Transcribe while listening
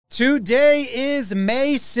Today is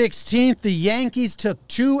May 16th. The Yankees took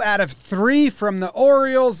 2 out of 3 from the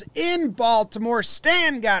Orioles in Baltimore.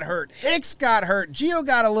 Stan got hurt. Hicks got hurt. Gio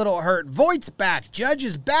got a little hurt. Voigt's back.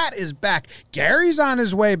 Judge's bat is back. Gary's on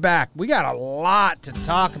his way back. We got a lot to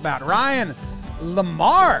talk about. Ryan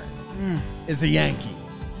Lamar is a Yankee.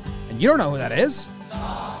 And you don't know who that is.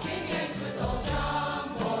 Talking Yanks with old John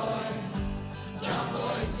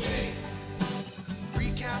Boy and Jake.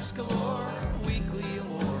 Recaps galore, weekly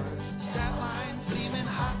awards, stat lines, theme and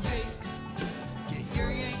hot takes. Get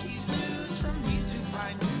your Yankees news from these two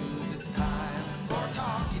fine dudes. It's time for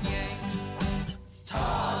Talking Yanks.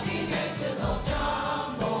 Talking Yanks with old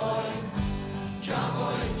John Boy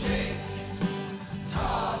and Jake.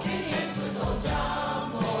 Talking Yanks with old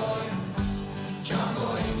John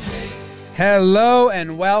Boy and Jake. Hello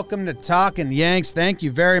and welcome to Talkin' Yanks. Thank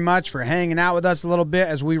you very much for hanging out with us a little bit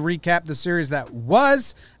as we recap the series that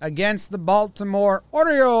was against the Baltimore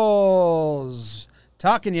Orioles.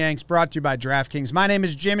 Talkin' Yanks brought to you by DraftKings. My name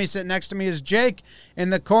is Jimmy. Sitting next to me is Jake. In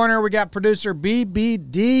the corner, we got producer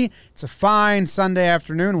BBD. It's a fine Sunday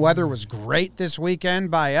afternoon. Weather was great this weekend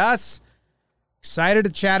by us. Excited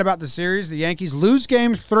to chat about the series. The Yankees lose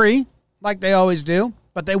Game 3, like they always do,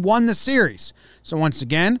 but they won the series. So once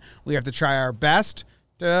again, we have to try our best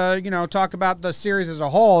to, talk about the series as a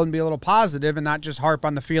whole and be a little positive and not just harp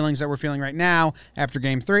on the feelings that we're feeling right now after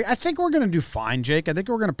Game 3. I think we're going to do fine, Jake. I think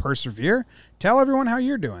we're going to persevere. Tell everyone how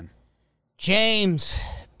you're doing. James,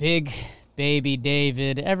 Big Baby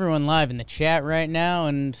David, everyone live in the chat right now,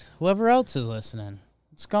 and whoever else is listening.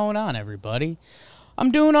 What's going on, everybody? I'm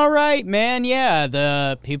doing all right, man. Yeah,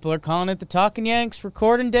 the people are calling it the Talkin' Yanks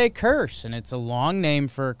Recording Day Curse, and it's a long name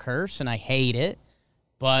for a curse, and I hate it.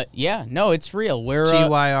 But, yeah, no, it's real. We're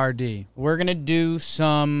TYRD. We're going to do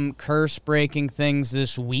some curse-breaking things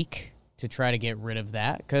this week to try to get rid of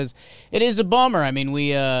that, because it is a bummer. I mean,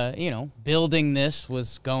 we, building this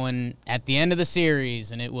was going at the end of the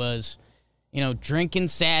series, and it was, drinking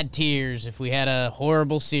sad tears if we had a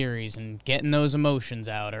horrible series and getting those emotions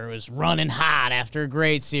out, or it was running hot after a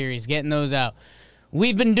great series, getting those out.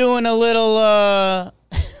 We've been doing a little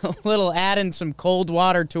adding some cold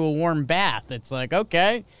water to a warm bath. It's like,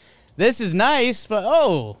 okay, this is nice, but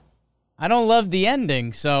I don't love the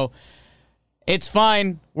ending. So it's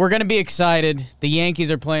fine. We're going to be excited. The Yankees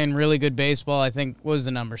are playing really good baseball. I think, what was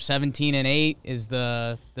the number? 17-8 is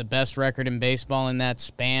the best record in baseball in that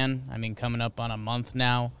span. I mean, coming up on a month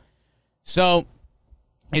now. So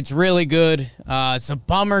it's really good. It's a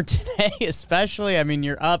bummer today, especially. I mean,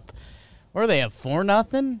 you're up. What are they up?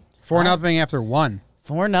 4-0? 4-0 after 1.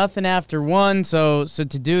 4-0 after 1. So to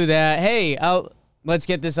do that, hey, let's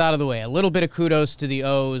get this out of the way. A little bit of kudos to the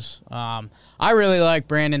O's. I really like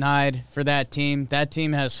Brandon Hyde for that team. That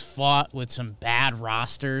team has fought with some bad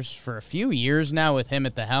rosters for a few years now with him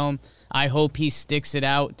at the helm. I hope he sticks it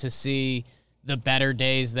out to see the better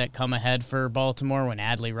days that come ahead for Baltimore when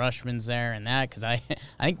Adley Rutschman's there and that, because I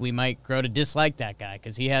think we might grow to dislike that guy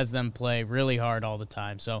because he has them play really hard all the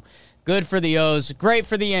time. So good for the O's. Great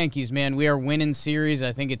for the Yankees, man. We are winning series.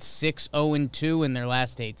 I think it's 6-0-2 in their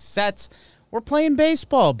last 8 sets. We're playing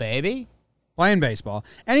baseball, baby. Playing baseball.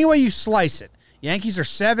 Any way you slice it, Yankees are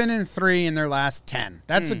 7-3 in their last 10.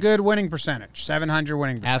 That's a good winning percentage. 700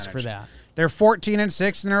 winning percentage. Ask for that. They're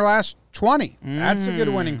 14-6 in their last 20. That's a good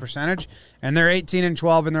winning percentage. And they're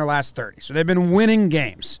 18-12 in their last 30. So they've been winning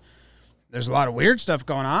games. There's a lot of weird stuff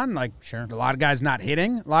going on. Like, sure, a lot of guys not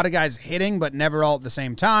hitting. A lot of guys hitting, but never all at the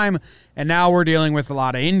same time. And now we're dealing with a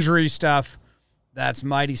lot of injury stuff. That's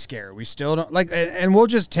mighty scary. We still don't and we'll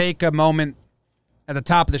just take a moment at the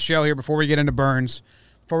top of the show here before we get into Burns,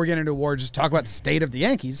 before we get into awards, just talk about the state of the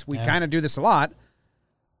Yankees. We kind of do this a lot,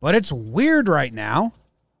 but it's weird right now.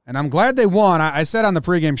 And I'm glad they won. I said on the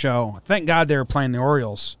pregame show, thank God they were playing the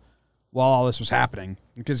Orioles while all this was happening,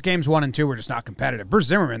 because games 1 and 2 were just not competitive. Bruce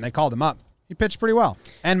Zimmerman, they called him up. He pitched pretty well.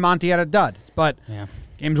 And Monty had a dud. But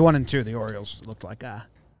games 1 and 2, the Orioles looked like,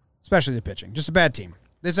 especially the pitching, just a bad team.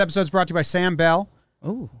 This episode's brought to you by Sam Bell,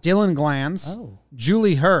 Dylan Glanz,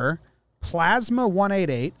 Julie Herr, Plasma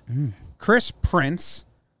 188, Chris Prince,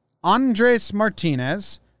 Andres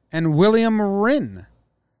Martinez, and William Rinn.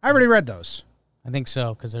 I already read those. I think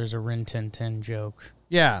so, because there's a Rin Tin Tin joke.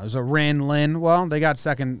 Yeah, it was a Rin Lin. Well, they got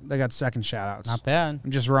second shout outs. Not bad. I'm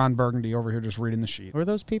just Ron Burgundy over here just reading the sheet. Who are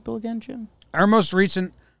those people again, Jim? Our most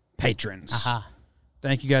recent patrons. Aha.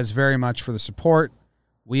 Thank you guys very much for the support.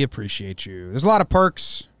 We appreciate you. There's a lot of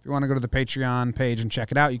perks. If you want to go to the Patreon page and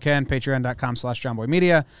check it out, you can.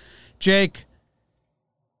 Patreon.com/JohnBoyMedia. Jake,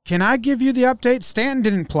 can I give you the update? Stanton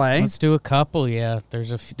didn't play. Let's do a couple, yeah.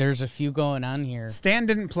 There's a few going on here. Stanton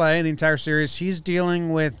didn't play the entire series. He's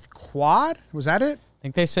dealing with quad. Was that it?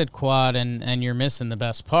 think they said quad, and you're missing the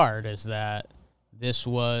best part is that this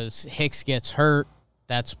was Hicks gets hurt.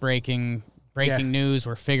 That's breaking news.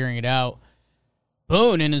 We're figuring it out.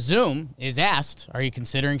 Boone in a Zoom is asked, "Are you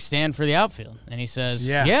considering Stan for the outfield?" And he says,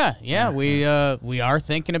 "Yeah, we are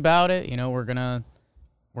thinking about it. You know,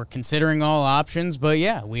 we're considering all options, but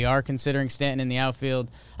yeah, we are considering Stanton in the outfield."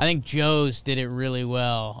 I think Joe's did it really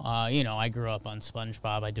well. You know, I grew up on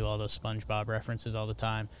SpongeBob. I do all those SpongeBob references all the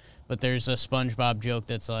time. But there's a SpongeBob joke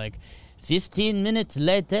that's like, 15 minutes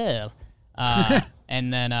later.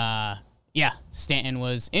 And then, Stanton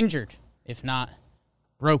was injured, if not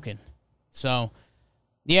broken. So,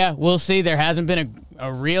 yeah, we'll see. There hasn't been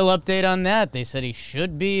a real update on that. They said he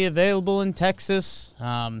should be available in Texas.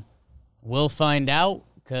 We'll find out.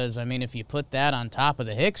 Because, I mean, if you put that on top of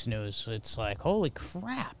the Hicks news, it's like, holy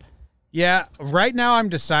crap. Yeah, right now I'm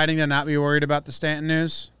deciding to not be worried about the Stanton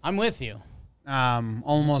news. I'm with you.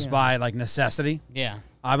 Almost by, like, necessity. Yeah.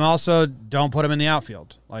 I'm also, don't put him in the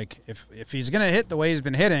outfield. Like, if he's going to hit the way he's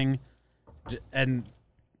been hitting, and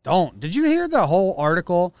don't. Did you hear the whole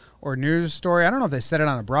article or news story? I don't know if they said it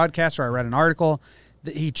on a broadcast or I read an article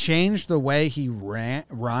that he changed the way he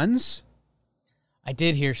runs. I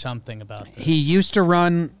did hear something about this. He used to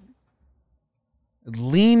run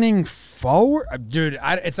leaning forward. Dude,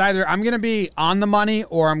 it's either I'm going to be on the money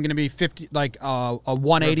or I'm going to be 50, like a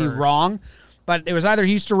 180 Reverse. wrong. But it was either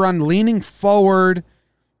he used to run leaning forward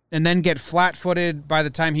and then get flat-footed by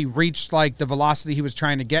the time he reached like the velocity he was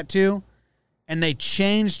trying to get to. And they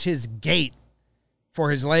changed his gait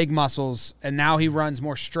for his leg muscles. And now he runs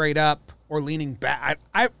more straight up or leaning back.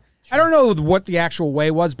 I don't know what the actual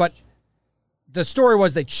way was, but the story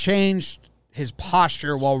was they changed his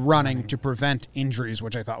posture while running to prevent injuries,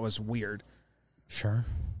 which I thought was weird. Sure.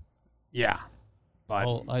 Yeah. But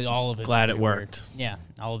All of it's Glad it pretty weird. worked. Yeah,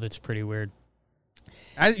 all of it's pretty weird.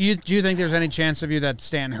 do you think there's any chance of you that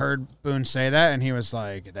Stanton heard Boone say that and he was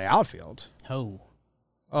like, the outfield?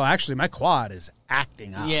 Oh, actually, my quad is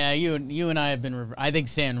acting up. Yeah, you and I have been. I think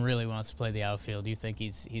Stanton really wants to play the outfield. You think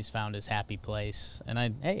he's found his happy place, and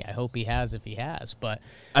I hope he has if he has. But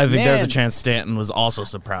I think there's a man, chance Stanton was also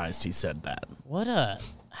surprised he said that.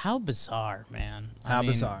 How bizarre, man. How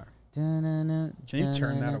bizarre. Can you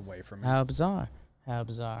turn that away from me? How bizarre.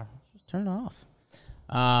 Just turn it off.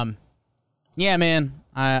 Yeah, man.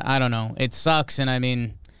 I don't know. It sucks, and I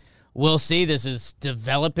mean, we'll see. This is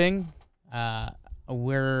developing. I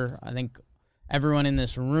think everyone in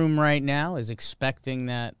this room right now is expecting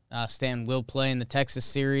that Stanton will play in the Texas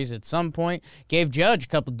series at some point. Gave Judge a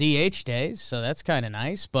couple DH days, so that's kind of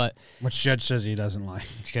nice. But Which Judge says he doesn't like.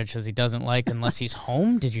 Judge says he doesn't like unless he's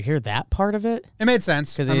home. Did you hear that part of it? It made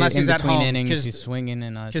sense. Because Unless in he's at between home. innings, he's swinging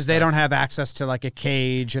and Because they don't have access to like a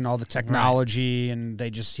cage and all the technology, and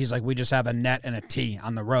he's like, we just have a net and a tee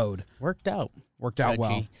on the road. worked out. Worked out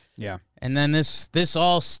well. Judgy. Yeah. And then this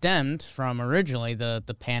all stemmed from originally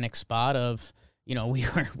the panic spot of, you know,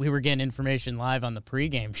 we were getting information live on the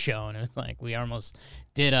pregame show, and it was like we almost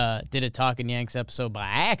did a Talking Yanks episode by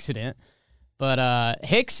accident. But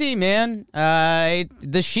Hicksy, man,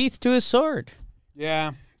 the sheath to his sword.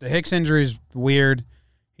 Yeah. The Hicks injury is weird.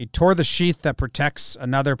 He tore the sheath that protects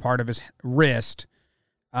another part of his wrist.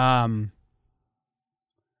 And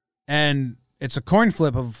it's a coin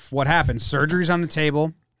flip of what happened. Surgery's on the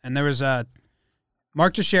table, and there was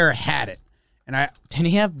Mark Teixeira had it. And Didn't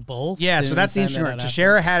he have both? Yeah, so Didn't that's the he interesting find part. that out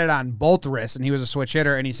Teixeira had it on both wrists, and he was a switch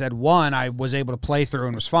hitter, and he said one I was able to play through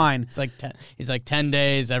and was fine. It's like he's like 10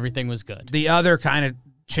 days, everything was good. The other kind of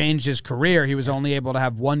changed his career. He was only able to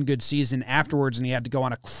have one good season afterwards, and he had to go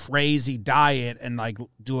on a crazy diet and like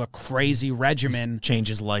do a crazy regimen. Change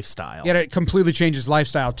his lifestyle. He had to completely change his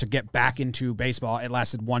lifestyle to get back into baseball. It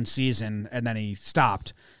lasted one season, and then he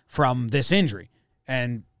stopped from this injury.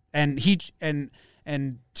 And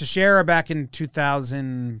Teixeira back in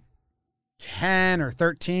 2010 or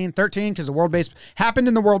 13, because the World Baseball happened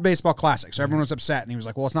in the World Baseball Classic. So everyone was upset, and he was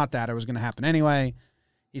like, well, it's not that. It was going to happen anyway.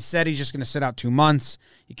 He said he's just going to sit out 2 months.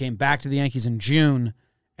 He came back to the Yankees in June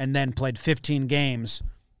and then played 15 games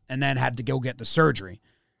and then had to go get the surgery.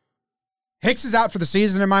 Hicks is out for the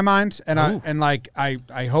season in my mind, and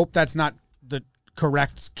I hope that's not the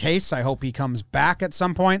correct case. I hope he comes back at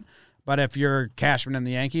some point. But if you're Cashman and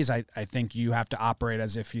the Yankees, I think you have to operate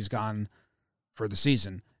as if he's gone for the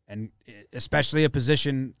season. And especially a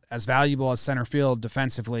position as valuable as center field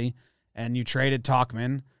defensively, and you traded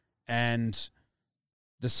Tauchman, and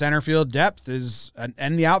the center field depth is,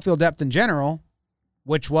 and the outfield depth in general,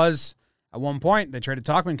 which was at one point they traded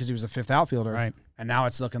Tauchman because he was the fifth outfielder. Right. And now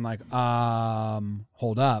it's looking like,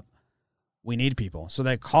 hold up, we need people. So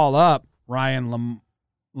they call up Ryan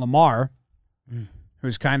Lamar,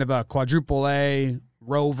 who's kind of a quadruple A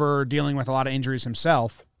rover, dealing with a lot of injuries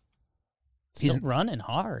himself. Still running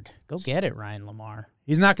hard. Go get it, Ryan Lamar.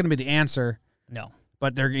 He's not going to be the answer, No.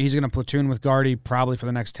 but he's going to platoon with Gardy probably for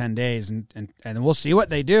the next 10 days, and we'll see what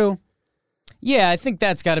they do. Yeah, I think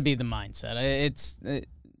that's got to be the mindset.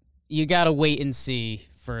 You got to wait and see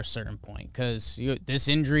for a certain point because this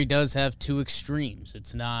injury does have two extremes.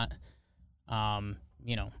 It's not,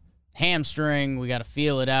 hamstring. We got to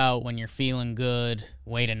feel it out when you're feeling good.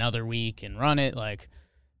 Wait another week and run it. Like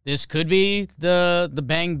this could be the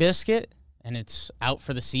bang biscuit, and it's out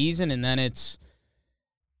for the season, and then it's.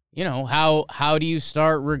 How do you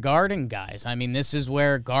start regarding guys? I mean, this is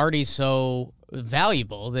where Gardy's so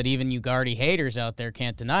valuable that even you Gardy haters out there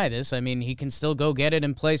can't deny this. I mean, he can still go get it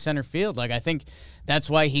and play center field. Like, I think that's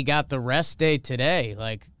why he got the rest day today.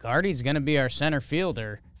 Like, Gardy's going to be our center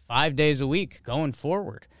fielder 5 days a week going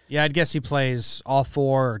forward. Yeah, I'd guess he plays all 4,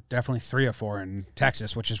 or definitely 3 or 4 in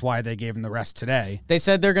Texas, which is why they gave him the rest today. They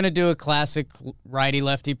said they're going to do a classic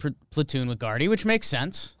righty-lefty platoon with Gardy, which makes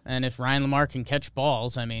sense. And if Ryan Lamar can catch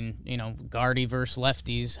balls, I mean, Gardy versus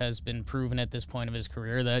lefties has been proven at this point of his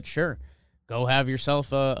career that, sure, go have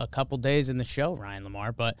yourself a couple days in the show, Ryan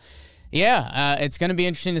Lamar. But, yeah, it's going to be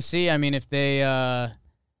interesting to see. I mean, if they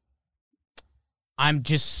I'm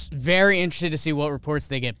just very interested to see what reports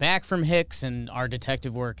they get back from Hicks and our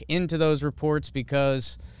detective work into those reports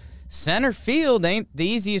because center field ain't the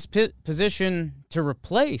easiest position to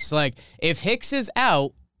replace. Like, if Hicks is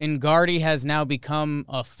out and Gardy has now become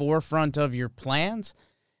a forefront of your plans,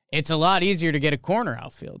 it's a lot easier to get a corner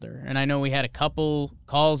outfielder. And I know we had a couple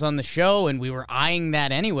calls on the show, and we were eyeing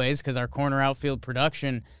that anyways because our corner outfield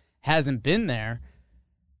production hasn't been there.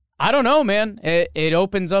 I don't know, man. It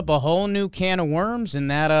opens up a whole new can of worms,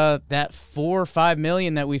 and that $4 or $5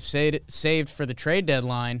 million that we've saved for the trade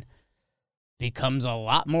deadline becomes a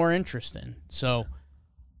lot more interesting. So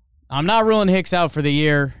I'm not ruling Hicks out for the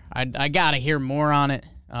year. I got to hear more on it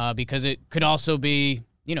because it could also be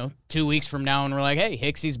 2 weeks from now, and we're like, hey,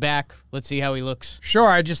 Hicksy's back. Let's see how he looks. Sure,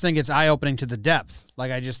 I just think it's eye-opening to the depth.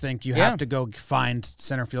 Like, I just think you have to go find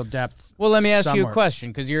center field depth. Well, let me ask you a somewhere.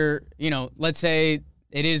 question because let's say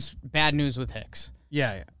it is bad news with Hicks.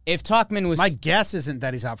 Yeah. If Tauchman was... My guess isn't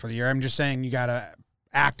that he's out for the year. I'm just saying you got to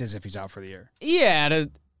act as if he's out for the year. Yeah,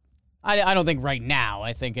 I don't think right now.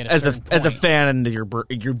 I think As a fan,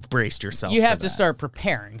 you've braced yourself. You have for to that. start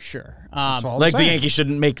preparing. Sure. That's all I'm Like the saying. Yankees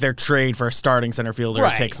shouldn't make their trade for a starting center fielder.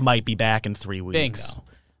 Right. If Hicks might be back in 3 weeks.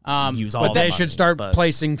 Bingo. Use all But the they money, should start but-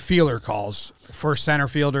 placing feeler calls for center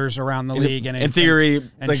fielders around the league. And in theory,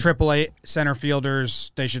 and like- AAA center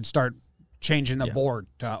fielders, they should start changing the board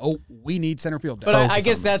to, we need center field depth. But I Focus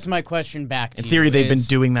guess on that's my question back to In you. theory, they've been is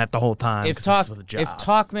doing that the whole time. If 'cause that's what the job.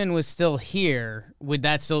 Tauchman was still here, would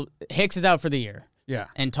that still... Hicks is out for the year. Yeah.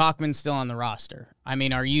 And Tauchman's still on the roster. I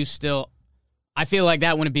mean, are you still... I feel like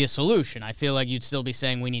that wouldn't be a solution. I feel like you'd still be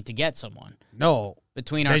saying we need to get someone. No.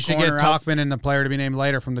 Between our They should get corner Tauchman and the player to be named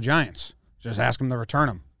later from the Giants. Just ask them to return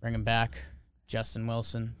him. Bring him back. Justin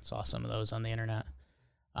Wilson. Saw some of those on the internet.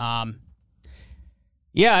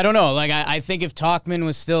 Yeah, I don't know. Like, I think if Tauchman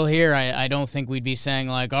was still here, I don't think we'd be saying,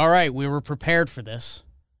 like, all right, we were prepared for this.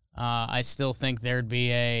 I still think there'd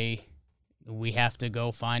be we have to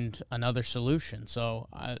go find another solution. So,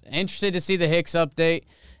 interested to see the Hicks update.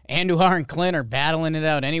 Andujar and Clint are battling it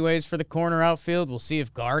out anyways for the corner outfield. We'll see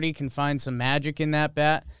if Gardy can find some magic in that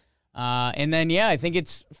bat. And then, I think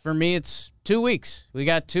for me, it's 2 weeks. We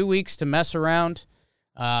got 2 weeks to mess around.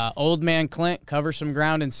 Old man Clint, cover some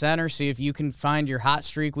ground in center. See if you can find your hot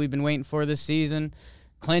streak we've been waiting for this season.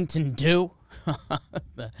 Clinton do.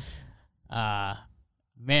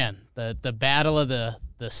 Man, the battle of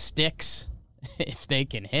the sticks, if they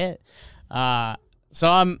can hit.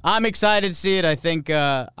 So I'm excited to see it. I think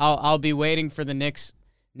I'll be waiting for the next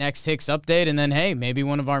Hicks update, and then hey, maybe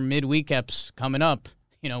one of our midweek eps coming up.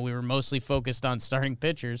 We were mostly focused on starting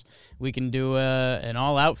pitchers. We can do an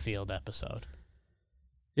all outfield episode.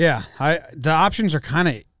 Yeah, the options are kind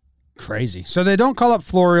of crazy. So they don't call up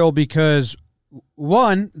Florial because,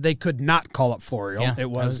 one, they could not call up Florial. Yeah, it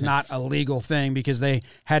was not a legal thing because they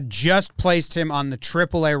had just placed him on the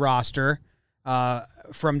AAA roster.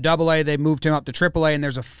 From AA, they moved him up to AAA, and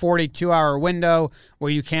there's a 42-hour window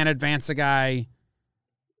where you can't advance a guy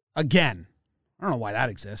again. I don't know why that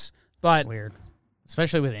exists, but It's weird.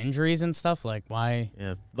 Especially with injuries and stuff. Like, why?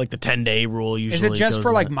 Yeah, like the 10-day rule usually. is it just goes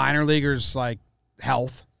for with like it. minor leaguers, like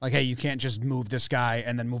health? Like, hey, you can't just move this guy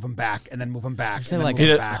and then move him back and then move him back. Is it And then like move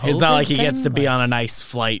a him back. It's not COVID like he gets to thing? be Like- on a nice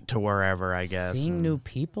flight to wherever, I guess. Seeing new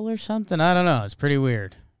people or something? I don't know. It's pretty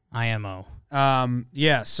weird. IMO.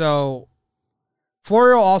 Yeah, so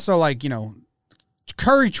Florial also,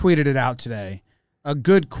 Curry tweeted it out today a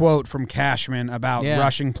good quote from Cashman about Yeah.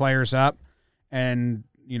 rushing players up, and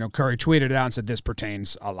Curry tweeted it out and said this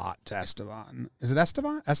pertains a lot to Esteban. Is it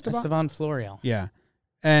Esteban? Esteban Florial. Yeah,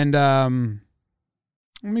 and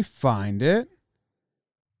let me find it.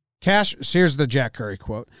 Here's the Jack Curry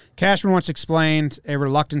quote. Cashman once explained a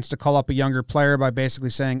reluctance to call up a younger player by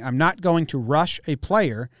basically saying, "I'm not going to rush a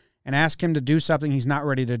player and ask him to do something he's not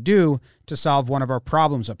ready to do to solve one of our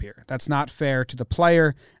problems up here. That's not fair to the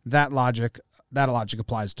player." That logic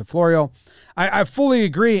applies to Florial. I fully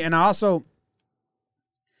agree, and I also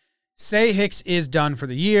say Hicks is done for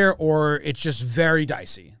the year, or it's just very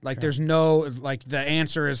dicey. Like there's no the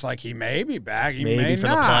answer is he may be back, he Maybe may for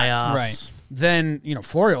not. the playoffs. Right. Then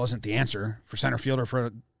Florial isn't the answer for center fielder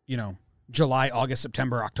for July, August,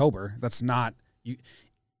 September, October. That's not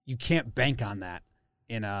you can't bank on that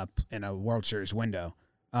in a World Series window.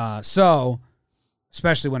 So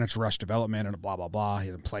especially when it's rush development and blah blah blah. He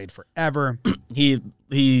hasn't played forever.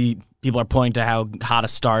 People are pointing to how hot a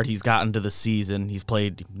start he's gotten to the season. He's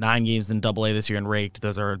played 9 games in Double-A this year and raked.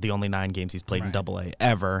 Those are the only 9 games he's played in Double-A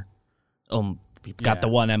ever. He got the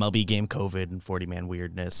one MLB game, COVID, and 40-man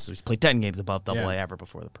weirdness. So he's played 10 games above Double-A ever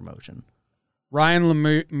before the promotion. Ryan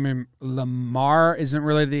Lamar isn't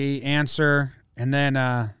really the answer. And then,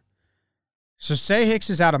 so say Hicks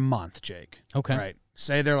is out a month, Jake. Okay. Right.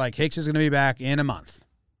 Say they're like, Hicks is going to be back in a month.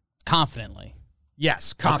 Confidently.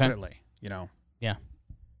 Yes, confidently. Yeah.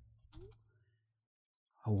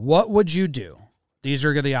 What would you do? These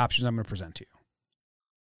are the options I'm going to present to you.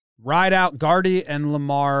 Ride out Gardy and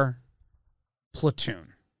Lamar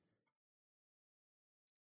platoon.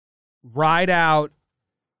 Ride out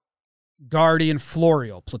Gardy and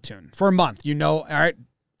Florial platoon for a month. All right,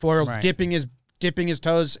 Florial's dipping his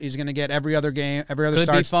toes. He's going to get every other game, every other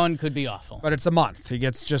start. Could be fun, could be awful. But it's a month. He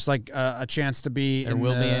gets just a chance to be There in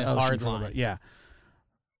will the be a ocean hard for a little line. bit. Yeah.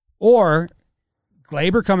 Or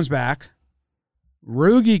Glaber comes back.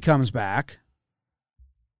 Rugi comes back.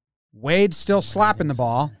 Wade's still slapping the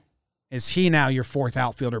ball. Is he now your fourth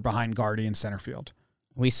outfielder behind Gardy in center field?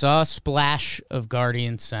 We saw a splash of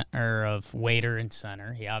of Wader in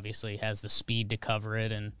center. He obviously has the speed to cover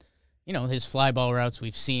it, and his fly ball routes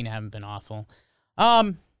we've seen haven't been awful.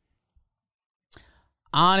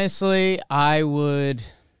 Honestly, I'd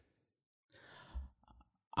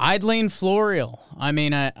lean Florial. I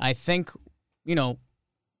mean, I think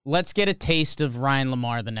let's get a taste of Ryan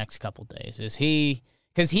Lamar the next couple days.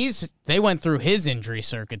 Because they went through his injury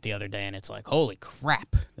circuit the other day, and it's like, holy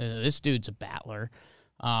crap, this dude's a battler.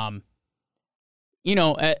 For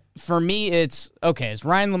me, it's, okay, is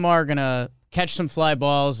Ryan Lamar going to catch some fly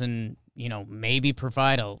balls and, maybe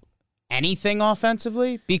provide anything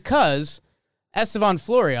offensively? Because Esteban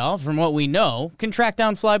Florial, from what we know, can track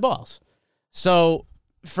down fly balls. So,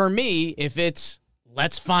 for me, if it's,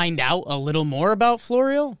 let's find out a little more about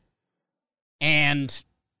Florial, and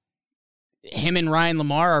him and Ryan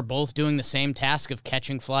Lamar are both doing the same task of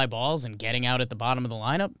catching fly balls and getting out at the bottom of the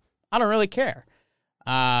lineup, I don't really care.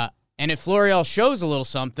 And if Florial shows a little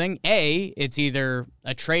something, it's either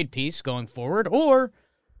a trade piece going forward, or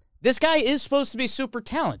this guy is supposed to be super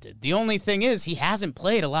talented. The only thing is he hasn't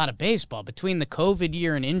played a lot of baseball. Between the COVID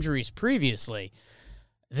year and injuries previously,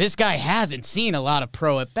 this guy hasn't seen a lot of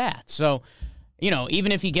pro at-bats. So,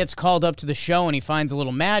 even if he gets called up to the show and he finds a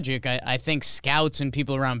little magic, I think scouts and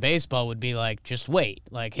people around baseball would be like, just wait.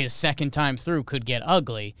 Like, his second time through could get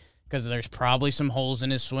ugly because there's probably some holes in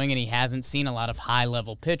his swing and he hasn't seen a lot of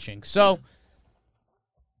high-level pitching. So,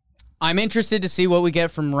 I'm interested to see what we get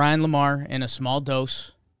from Ryan Lamar in a small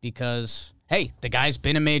dose because, hey, the guy's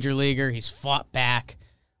been a major leaguer. He's fought back.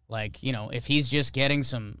 Like, if he's just getting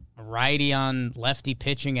some righty on lefty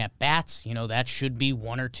pitching at bats, that should be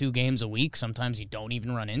 1 or 2 games a week. Sometimes you don't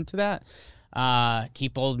even run into that.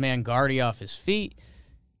 Keep old man Gardy off his feet.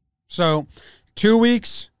 So 2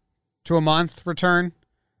 weeks to a month return.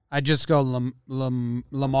 I just go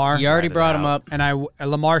Lamar. You already brought him up. And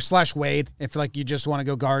Lamar/Wade. If you just want to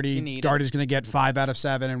go Gardy, it. Gardy's going to get 5 out of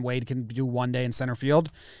 7, and Wade can do 1 day in center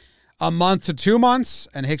field. A month to 2 months,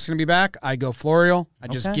 and Hicks going to be back. I go Florial. I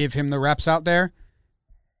just give him the reps out there.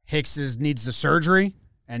 Hicks needs the surgery,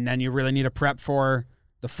 and then you really need a prep for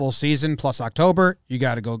the full season plus October. You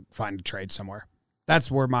got to go find a trade somewhere.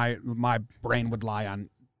 That's where my brain would lie on.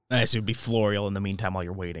 I assume it'd be Florial in the meantime while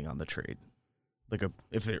you're waiting on the trade.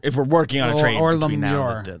 If we're working on a trade or between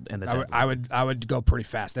now Lemure, and the deadline. I would go pretty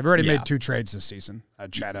fast. They've already made 2 trades this season.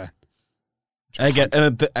 I'd try to. I get kind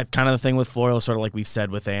of the thing with Florial, sort of like we've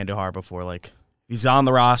said with Andujar before. Like, if he's on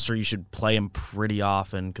the roster, you should play him pretty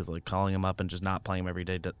often because calling him up and just not playing him every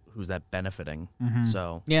day, who's that benefiting? Mm-hmm.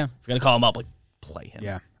 So yeah, if you're gonna call him up, play him.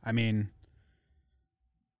 Yeah,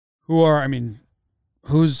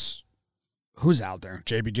 who's out there?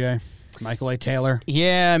 JBJ, Michael A. Taylor.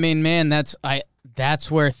 Yeah, I mean, man, that's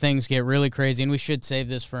where things get really crazy, and we should save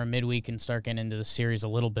this for a midweek and start getting into the series a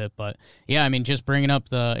little bit. But yeah, I mean, just bringing up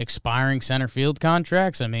the expiring center field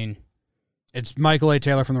contracts. I mean, It's Michael A.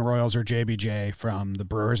 Taylor from the Royals or JBJ from the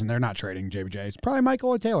Brewers, and they're not trading JBJ. It's probably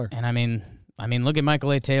Michael A. Taylor. and I mean, look at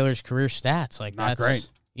Michael A. Taylor's career stats. Like, Not that's great.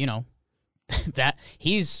 You know,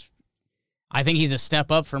 I think he's a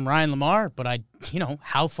step up from Ryan Lamar, but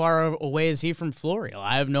how far away is he from Florial?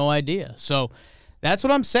 I have no idea. So that's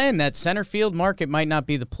what I'm saying. That center field market might not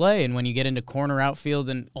be the play, and when you get into corner outfield,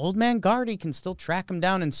 and old man Gardy can still track him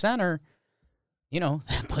down in center,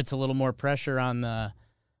 that puts a little more pressure on the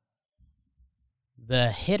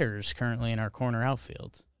hitters currently in our corner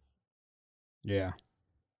outfield. Yeah.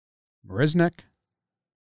 Marisnik.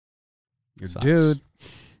 Your Sucks. dude.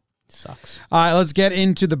 Sucks. All right, let's get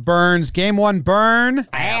into the burns. Game 1 burn.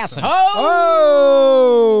 Awesome.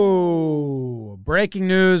 Oh! Breaking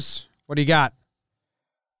news. What do you got?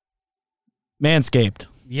 Manscaped.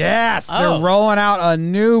 Yes, Oh. they're rolling out a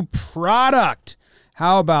new product.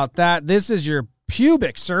 How about that? This is your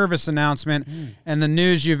pubic service announcement and the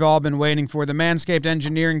news you've all been waiting for. The Manscaped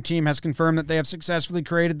engineering team has confirmed that they have successfully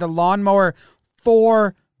created the Lawnmower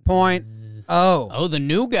 4.0. Oh, the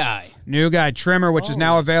new guy. New guy trimmer, which is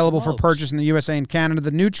now Holy available for smokes. purchase in the USA and Canada.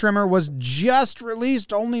 The new trimmer was just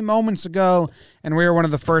released only moments ago, and we are one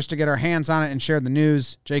of the first to get our hands on it and share the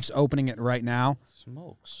news. Jake's opening it right now.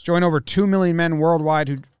 Smokes. Join over 2 million men worldwide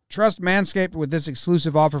who trust Manscaped with this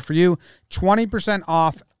exclusive offer for you. 20%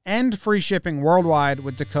 off and free shipping worldwide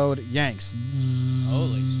with the code YANKS.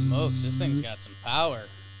 Holy smokes. This thing's got some power.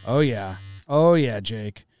 Oh, yeah. Oh, yeah,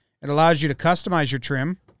 Jake. It allows you to customize your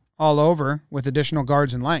trim all over with additional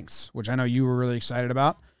guards and lengths, which I know you were really excited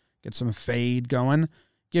about. Get some fade going.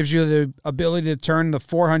 Gives you the ability to turn the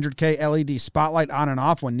 400K LED spotlight on and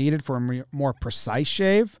off when needed for a more precise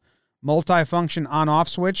shave. Multi-function on-off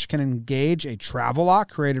switch can engage a travel lock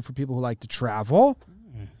created for people who like to travel.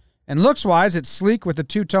 And looks-wise, it's sleek with a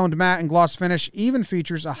two-toned matte and gloss finish. Even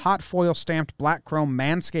features a hot foil stamped black chrome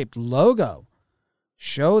Manscaped logo.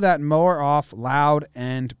 Show that mower off loud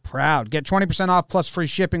and proud. Get 20% off plus free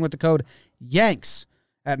shipping with the code YANKS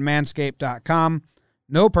at manscaped.com.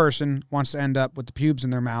 No person wants to end up with the pubes in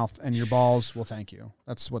their mouth, and your balls will thank you.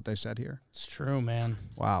 That's what they said here. It's true, man.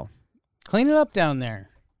 Wow. Clean it up down there.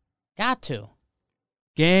 Got to.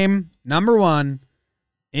 Game number 1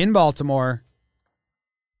 in Baltimore.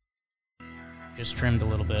 Just trimmed a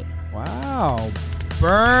little bit. Wow.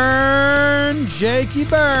 Burn, Jakey,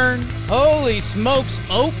 burn. Holy smokes,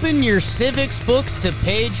 open your civics books to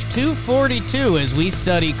page 242 as we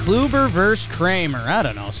study Kluber versus Kramer. I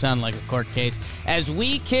don't know, sound like a court case. As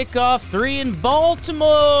we kick off 3 in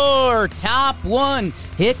Baltimore. Top 1,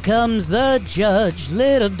 here comes the judge,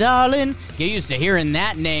 little darling. Get used to hearing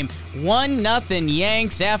that name. 1-0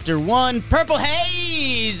 Yanks after 1. Purple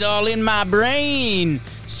haze all in my brain.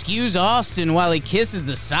 Skews Austin while he kisses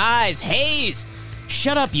the size. Hayes,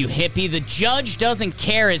 shut up, you hippie. The judge doesn't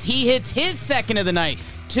care as he hits his second of the night.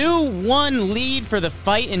 2-1 lead for the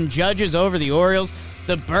fighting Judges over the Orioles.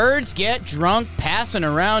 The Birds get drunk, passing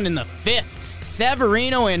around in the 5th.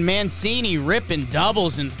 Severino and Mancini ripping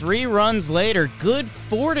doubles, and 3 runs later, good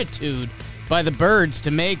fortitude by the Birds to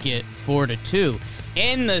make it 4-2.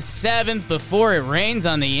 In the 7th, before it rains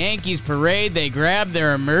on the Yankees parade, they grab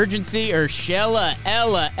their emergency Urshela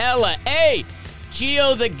Ella. Hey!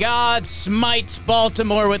 Gio the God smites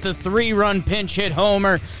Baltimore with a 3-run pinch hit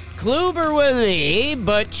homer. Kluber was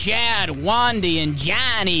but Chad, Wandy, and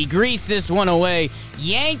Johnny grease this one away.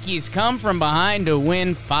 Yankees come from behind to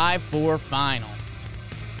win 5-4 final.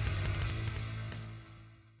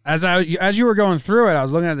 As you were going through it, I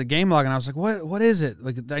was looking at the game log and I was like, "What is it?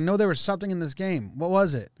 Like, I know there was something in this game. What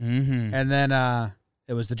was it?" Mm-hmm. And then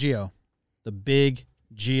it was the Gio, the big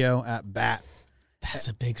Gio at bat, That's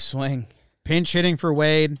a big swing. pinch hitting for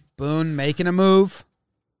Wade. Boone making a move,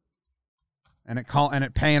 and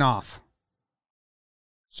it paying off.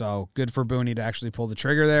 So good for Booney to actually pull the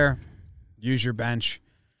trigger there. Use your bench.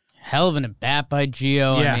 Hell of an at bat by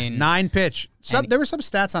Gio. Yeah, I mean, 9 pitch. There were some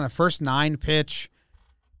stats on a first 9 pitch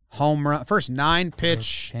home run. First 9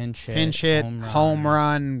 pitch pinch hit home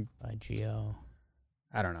run. by Gio.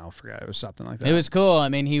 I don't know. I forgot. It was something like that. It was cool. I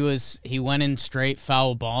mean, he went in straight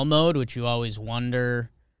foul ball mode, which you always wonder.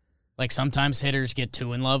 Like, sometimes hitters get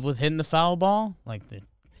too in love with hitting the foul ball. Like,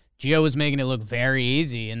 Gio was making it look very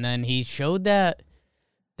easy, and then he showed that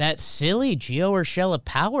silly Gio Urshela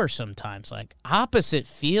power sometimes. Like, opposite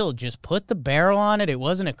field, just put the barrel on it. It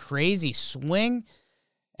wasn't a crazy swing,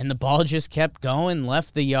 and the ball just kept going,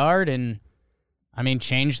 left the yard, and I mean,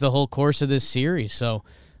 changed the whole course of this series. So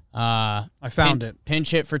I found it.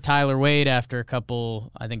 Pinch hit for Tyler Wade after a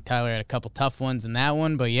couple. I think Tyler had a couple tough ones in that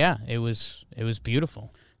one, but yeah, it was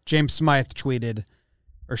beautiful. James Smythe tweeted,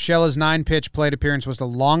 Urshela's 9-pitch plate appearance was the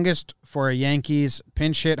longest for a Yankees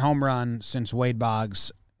pinch hit home run since Wade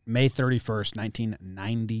Boggs, May 31st,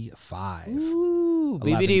 1995. Ooh, 11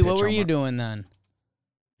 BBD, pitch what were home you run. doing then?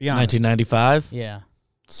 Be honest. 1995. Yeah,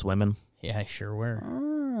 Swimming. yeah, I sure were.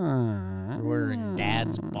 Ah. We're in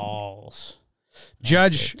Dad's balls.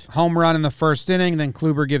 Judge Manscaped. home run in the first inning, then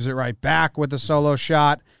Kluber gives it right back with a solo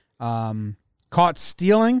shot. Caught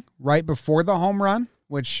stealing right before the home run,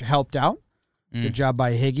 which helped out. Good job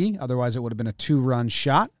by Higgy. Otherwise, it would have been a 2-run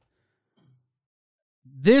shot.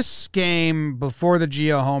 This game before the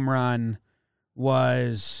Gio home run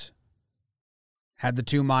had the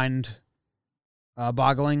two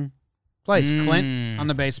mind-boggling plays. Clint on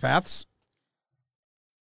the base paths.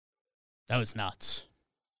 That was nuts.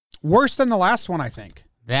 Worse than the last one, I think.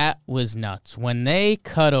 That was nuts. When they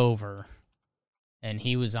cut over and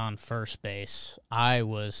he was on first base, I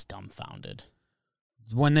was dumbfounded.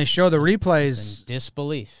 When they show the replays, In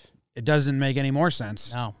disbelief. it doesn't make any more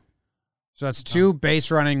sense. No. So that's two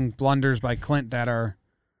base running blunders by Clint that are.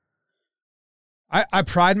 I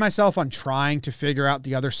pride myself on trying to figure out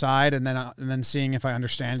the other side and then seeing if I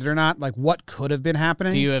understand it or not. Like what could have been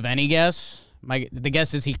happening. Do you have any guess? The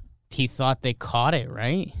guess is he thought they caught it,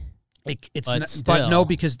 right? But no,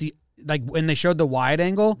 because when they showed the wide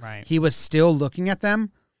angle, Right. he was still looking at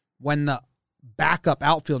them when the backup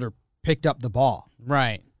outfielder picked up the ball.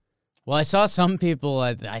 Right. Well, I saw some people,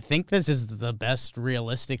 I think this is the best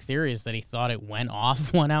realistic theory, is that he thought it went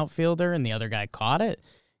off one outfielder and the other guy caught it.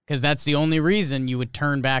 Because that's the only reason you would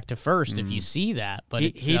turn back to first if you see that. But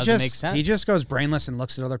it doesn't make sense. He just goes brainless and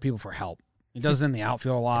looks at other people for help. He does it in the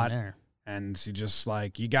outfield a lot. There. And he just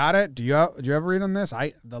like, you got it? Do you ever read on this?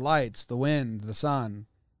 The lights, the wind, the sun.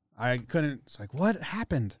 I couldn't. It's like, what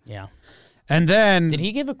happened? Yeah. And then Did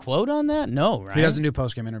he give a quote on that? No, right? he doesn't do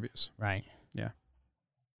post-game interviews. Right. Yeah.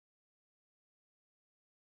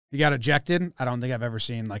 He got ejected. I don't think I've ever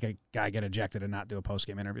seen like a guy get ejected and not do a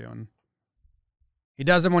post-game interview. And he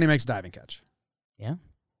does them when he makes a diving catch. Yeah.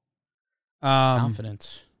 Um,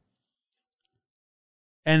 Confidence.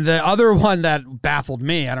 And the other one that baffled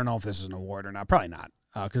me, I don't know if this is an award or not, probably not,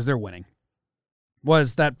 because they're winning,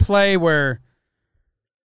 was that play where,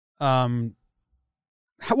 what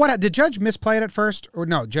did Judge misplay it at first, or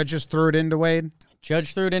no? Judge just threw it into Wade.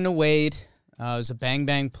 Judge threw it into Wade. It was a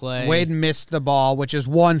bang play. Wade missed the ball, which is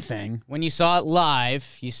one thing. When you saw it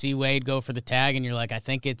live, you see Wade go for the tag, and you're like, I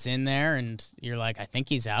think it's in there, and you're like, I think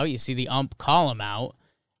he's out. You see the ump call him out.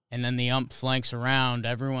 And then the ump flanks around.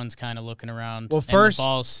 Everyone's kind of looking around. Well, first, and the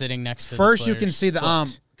ball's sitting next to first the you can player's see the foot. ump,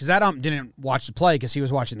 because that ump didn't watch the play because he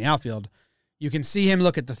was watching the outfield. You can see him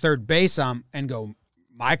look at the third base ump and go,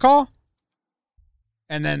 my call?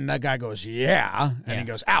 And then that guy goes, yeah. And he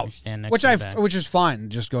goes, out. Stand next Which to the bag. which is fine.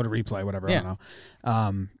 Just go to replay, whatever. I don't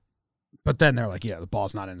know. But then they're like, yeah, the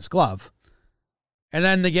ball's not in his glove. And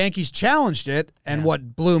then the Yankees challenged it, and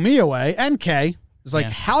what blew me away, and Kay, is like,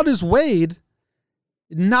 how does Wade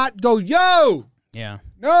not go, yo, Yeah.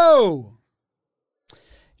 no.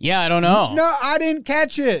 Yeah, I don't know. No, I didn't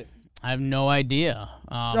catch it. I have no idea.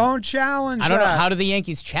 Don't challenge I don't know. that. How do the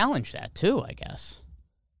Yankees challenge that, too, I guess?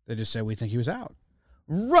 They just said, we think he was out.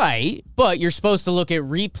 Right, but you're supposed to look at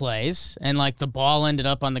replays, and, like, the ball ended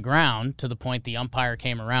up on the ground to the point the umpire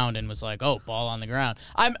came around and was like, oh, ball on the ground.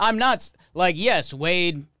 I'm not, like, yes,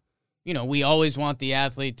 Wade, you know, we always want the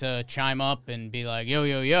athlete to chime up and be like, yo,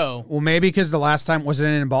 yo, yo. Well, maybe because the last time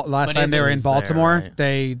last time they were in Baltimore,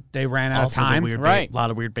 there, right? they ran out Also, of time. Right. A lot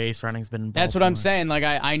of weird base running's been in That's what I'm Baltimore. saying. Like,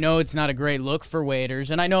 I know it's not a great look for Waders,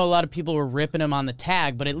 and I know a lot of people were ripping him on the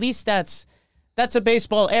tag, but at least that's a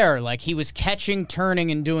baseball error. Like, he was catching, turning,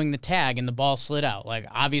 and doing the tag, and the ball slid out. Like,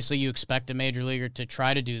 obviously you expect a major leaguer to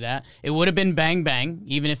try to do that. It would have been bang,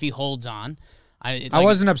 even if he holds on. I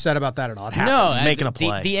wasn't upset about that at all. It happens. No, Making a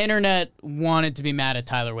play. The internet wanted to be mad at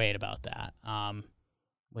Tyler Wade about that,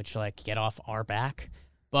 which, like, get off our back.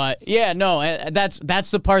 But, yeah, no, that's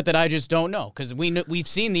the part that I just don't know, because we've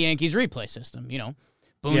seen the Yankees replay system, you know.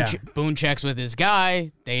 Boone checks with his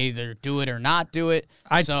guy. They either do it or not do it.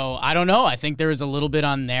 So I don't know. I think there was a little bit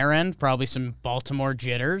on their end, probably some Baltimore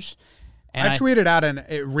jitters. And I tweeted out, and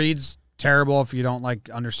it reads terrible if you don't like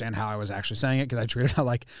understand how I was actually saying it, because I tweeted out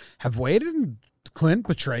like, have Wade and Clint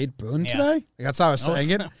betrayed Boone today? Like, that's how I was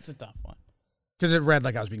saying it, It's a tough one. because it read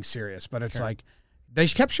like I was being serious, but it's like they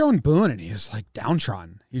kept showing Boone, and he was like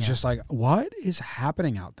downtrodden. He's just like, what is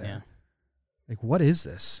happening out there? Yeah. Like, what is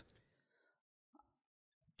this?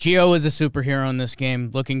 Gio is a superhero in this game.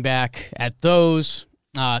 Looking back at those,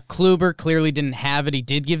 Kluber clearly didn't have it. He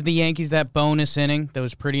did give the Yankees that bonus inning. That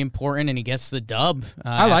was pretty important, and he gets the dub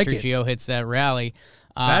I like after it. Gio hits that rally.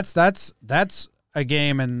 That's a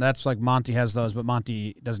game, and that's like Monty has those, but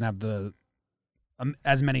Monty doesn't have the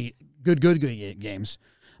as many good games.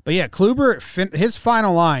 But yeah, Kluber, his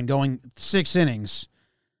final line going 6 innings.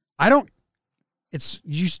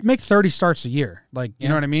 You make 30 starts a year. Like, you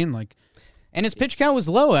know what I mean? Like, And his pitch count was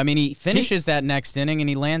low. I mean, he finishes that next inning, and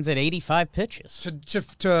he lands at 85 pitches.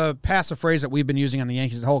 to pass a phrase that we've been using on the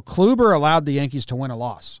Yankees, the whole Kluber allowed the Yankees to win a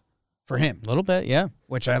loss for him, A little bit, yeah.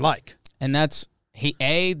 which I like. And that's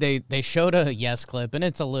they showed a yes clip, and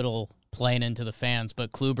it's a little playing into the fans,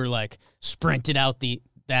 but Kluber like sprinted out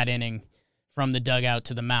that inning from the dugout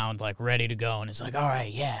to the mound, like ready to go, and it's like, all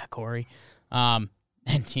right, yeah, Corey. And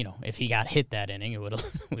if he got hit that inning,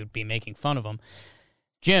 we'd be making fun of him.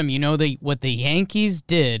 Jim, you know what the Yankees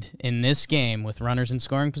did in this game with runners in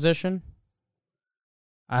scoring position?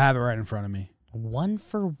 I have it right in front of me.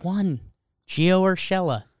 1-for-1, Gio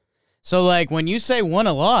Urshela. So, like, when you say won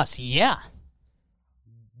a loss, yeah,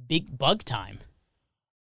 big bug time.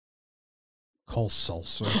 Cole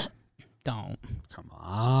Sulser. Don't. Come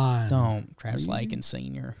on. Don't. Travis Lycan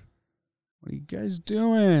Sr. What are you guys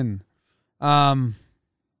doing?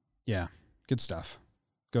 Yeah, good stuff.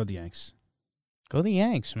 Go the Yanks. Go the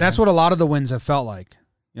Yanks, man. That's what a lot of the wins have felt like.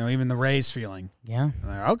 Even the Rays feeling. Yeah.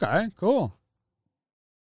 Like, okay, cool.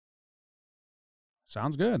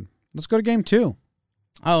 Sounds good. Let's go to game 2.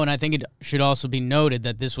 Oh, and I think it should also be noted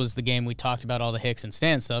that this was the game we talked about all the Hicks and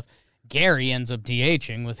Stan stuff. Gary ends up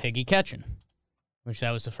DHing with Higgy catching, which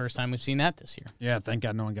that was the first time we've seen that this year. Yeah, thank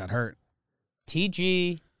God no one got hurt.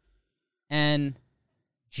 TGNGH.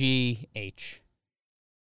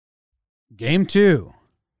 Game 2.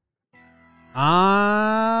 On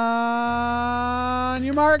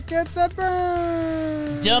your mark, get set,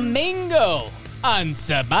 burn. Domingo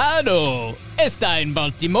Ansabado está en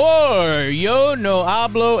Baltimore. Yo no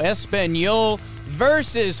hablo español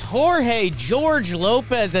versus Jorge George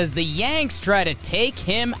Lopez as the Yanks try to take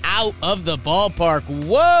him out of the ballpark.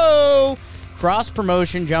 Whoa! Cross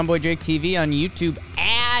promotion, John Boy Jake TV on YouTube.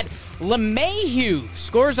 Ad LeMahieu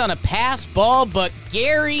scores on a pass ball, but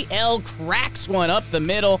Gary L. cracks one up the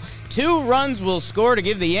middle. 2 runs will score to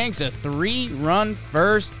give the Yanks a 3-run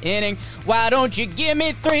first inning. Why don't you give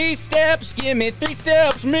me 3 steps? Give me 3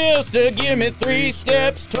 steps, mister. Give me 3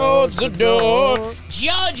 steps towards the door.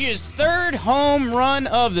 Judge's 3rd home run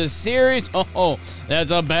of the series. Oh,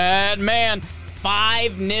 that's a bad man.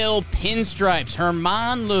 5-0 pinstripes.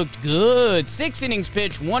 Herman looked good. 6 innings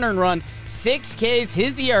pitched, 1 earned run, 6 Ks.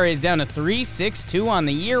 His ERA is down to 3.62 on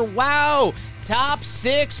the year. Wow. Top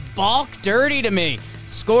 6 balk dirty to me.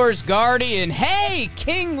 Scores Guardian. Hey,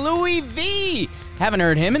 King Louis V. Haven't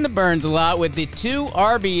heard him in the Burns a lot with the 2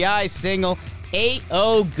 RBI single.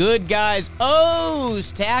 8-0 good guys.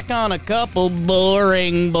 O's tack on a couple.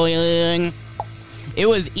 Boring. It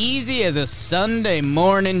was easy as a Sunday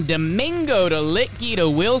morning. Domingo to Litke to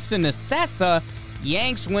Wilson to Sessa.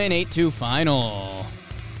 Yanks win 8-2 final.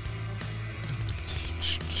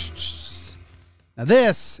 Now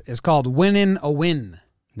this is called winning a win.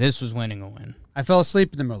 This was winning a win. I fell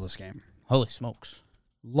asleep in the middle of this game. Holy smokes.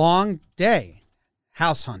 Long day.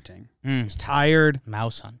 House hunting. I was tired.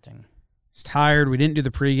 Mouse hunting. We didn't do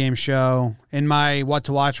the pregame show. In my what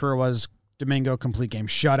to watch for was Domingo complete game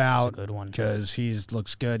shutout. That's a good one. Because he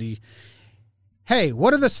looks good. Hey,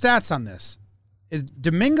 what are the stats on this?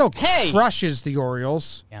 Domingo crushes the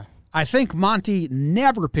Orioles. Yeah. I think Monty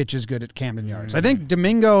never pitches good at Camden Yards. I think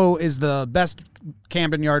Domingo is the best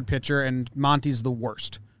Camden Yard pitcher, and Monty's the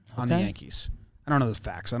worst on the Yankees. I don't know the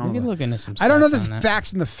facts. I don't know the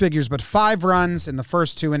facts and the figures, but 5 runs in the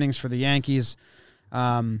first 2 innings for the Yankees.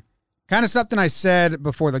 Kind of something I said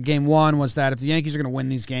before the game 1 was that if the Yankees are going to win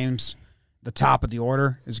these games, the top of the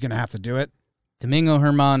order is going to have to do it. Domingo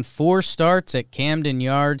Germán, 4 starts at Camden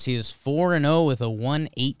Yards. He is 4-0 with a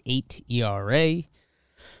 1.88 ERA.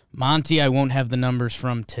 Monty, I won't have the numbers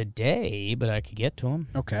from today, but I could get to him.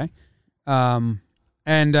 Okay. And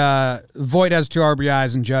Voit has 2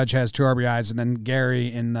 RBIs, and Judge has 2 RBIs, and then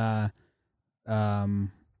Gary in the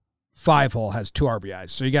 5-hole has 2 RBIs.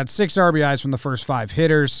 So you got 6 RBIs from the first 5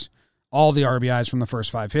 hitters, all the RBIs from the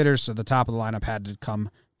first 5 hitters, so the top of the lineup had to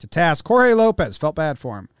come to task. Jorge Lopez, felt bad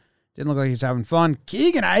for him. Didn't look like he's having fun.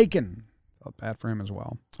 Keegan Aiken, felt bad for him as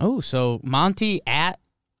well. Oh, so Monty at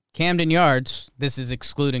Camden Yards, this is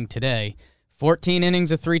excluding today, 14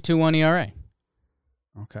 innings of 3.21 ERA.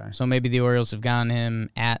 Okay. So maybe the Orioles have gotten him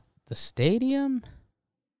at the stadium?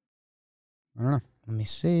 I don't know. Let me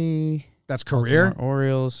see. That's career? Baltimore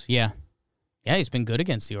Orioles. Yeah. Yeah, he's been good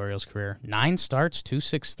against the Orioles' career. 9 starts,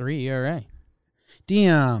 2.63 ERA.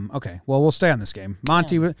 Damn. Okay. Well, we'll stay on this game.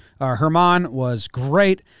 Herman was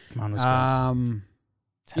great. Herman was good.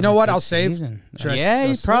 You know what? I'll save. Yeah,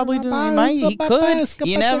 he's probably doing. He could.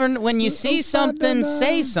 You never. When you see something,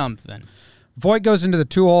 say something. Voit goes into the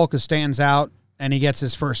 2-hole because Stanton's out, and he gets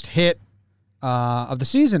his first hit of the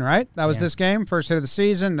season. Right? That was this game, first hit of the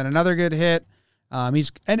season. Then another good hit.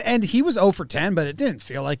 He was 0 for 10, but it didn't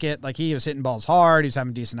feel like it. Like he was hitting balls hard. He was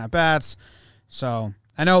having decent at bats. So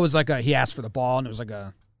I know it was like he asked for the ball, and it was like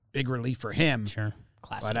a big relief for him. Sure,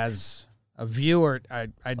 classic. But as a viewer, I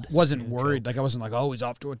wasn't worried. Like I wasn't like, oh, he's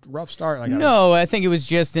off to a rough start. Like I think it was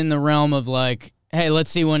just in the realm of like, hey,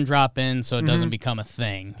 let's see one drop in so it doesn't become a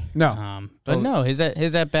thing. No, no, his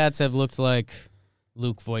at bats have looked like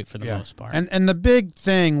Luke Voit for the most part. And the big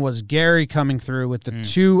thing was Gary coming through with the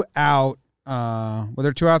 2 out. Were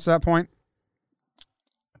there 2 outs at that point?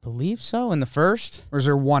 I believe so in the first. Or is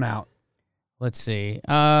there 1 out? Let's see.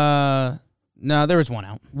 No, there was 1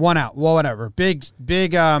 out. 1 out. Well, whatever. Big.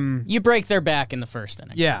 You break their back in the first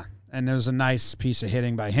inning. Yeah, and there was a nice piece of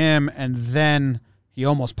hitting by him, and then he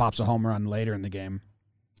almost pops a home run later in the game.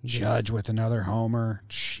 Judge with another homer.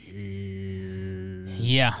 Cheers.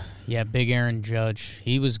 Yeah, big Aaron Judge.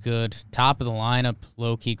 He was good. Top of the lineup,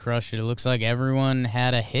 low-key crushed it. It looks like everyone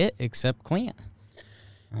had a hit except Clint.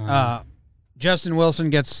 Justin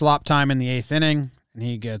Wilson gets slop time in the 8th inning, and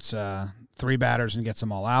he gets 3 batters and gets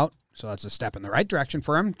them all out. So that's a step in the right direction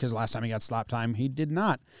for him because last time he got slop time, he did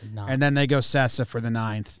not. And then they go Sessa for the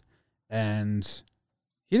 9th, and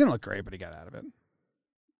he didn't look great, but he got out of it.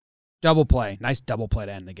 Double play. Nice double play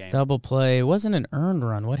to end the game. Double play. It wasn't an earned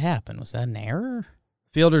run. What happened? Was that an error?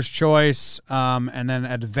 Fielder's choice, and then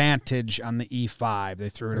advantage on the E5. They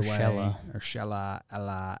threw it away. Urshela,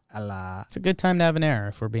 Ella. It's a good time to have an error,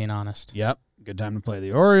 if we're being honest. Yep. Good time to play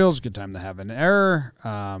the Orioles. Good time to have an error.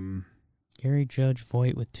 Gary Judge,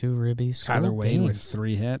 Voit with 2 ribbies. Tyler Wade with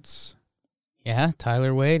 3 hits. Yeah,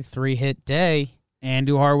 Tyler Wade, 3-hit day.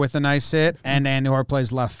 Andujar with a nice hit, and Andujar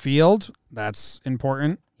plays left field. That's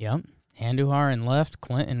important. Yep. Andujar in left,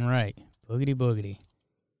 Clinton right. Boogity boogity.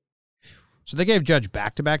 So they gave Judge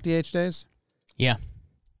back-to-back DH days? Yeah.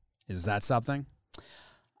 Is that something?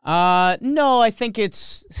 No, I think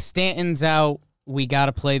it's Stanton's out. We got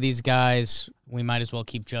to play these guys. We might as well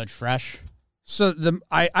keep Judge fresh. So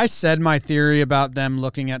I said my theory about them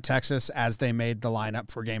looking at Texas as they made the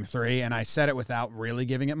lineup for Game 3, and I said it without really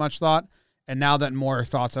giving it much thought. And now that more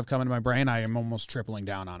thoughts have come into my brain, I am almost tripling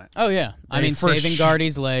down on it. Oh, yeah. I mean, saving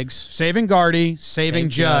Guardy's legs. Saving Guardy, saving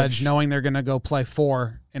Judge, knowing they're going to go play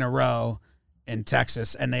 4 in a row in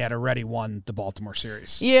Texas, and they had already won the Baltimore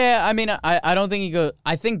series. Yeah, I mean, I don't think you go.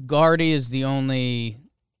 I think Guardy is the only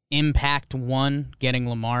impact one getting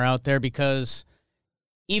Lamar out there because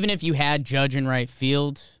even if you had Judge in right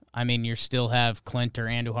field, I mean, you still have Clint or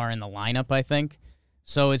Andujar in the lineup, I think.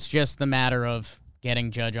 So it's just the matter of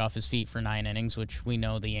getting Judge off his feet for 9 innings, which we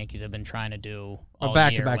know the Yankees have been trying to do all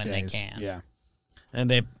year when days. They can. Yeah,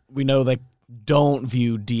 and we know they don't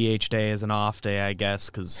view DH day as an off day, I guess,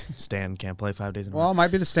 because Stan can't play 5 days in a row. Well, it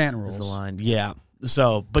might be the Stanton rules. Is the line. Yeah.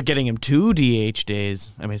 So, but getting him 2 DH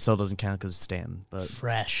days, I mean, it still doesn't count because it's Stanton. But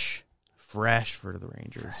fresh for the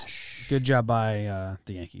Rangers. Good job by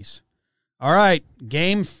the Yankees. All right,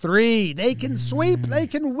 Game 3. They can sweep. They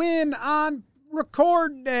can win on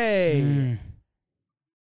record day.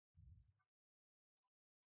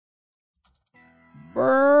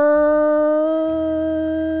 Burn,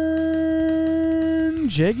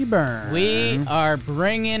 Jiggy Burn. We are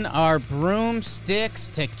bringing our broomsticks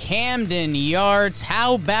to Camden Yards.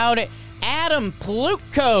 How about it? Adam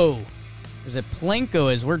Plutko. There's a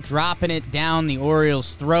Plinko as we're dropping it down the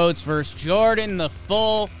Orioles' throats versus Jordan the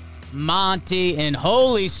Full Monty. And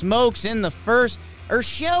holy smokes, in the first,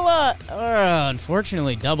 Urshela,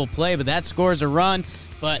 unfortunately, double play, but that scores a run.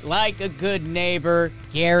 But like a good neighbor,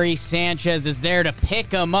 Gary Sanchez is there to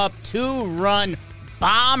pick him up. 2-run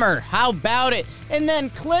bomber. How about it? And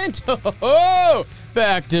then Clint,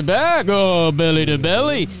 back to back. Oh, belly to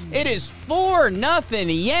belly. It is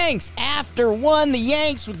 4-0 Yanks. After 1, the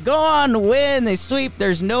Yanks would go on to win. They sweep.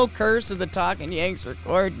 There's no curse of the Talking Yanks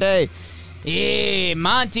record day. Yeah,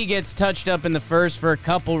 Monty gets touched up in the first for a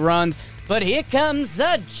couple runs. But here comes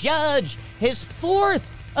the Judge. His 4th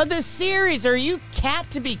of the series. Are you cat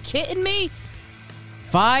to be kidding me?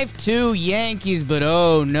 5-2 Yankees, but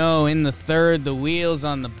oh no, in the 3rd, the wheels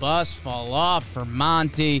on the bus fall off for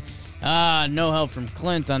Monty. No help from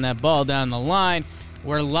Clint on that ball down the line.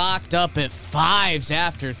 We're locked up at 5s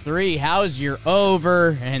after 3. How's your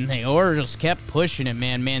over? And the Orioles kept pushing it,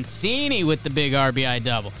 man. Mancini with the big RBI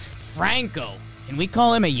double. Franco Can we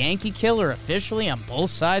call him a Yankee killer officially on both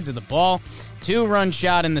sides of the ball? 2-run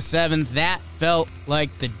shot in the 7th. That felt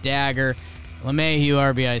like the dagger. LeMahieu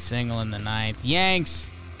RBI single in the 9th. Yanks,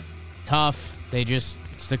 tough.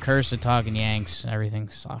 It's the curse of talking Yanks. Everything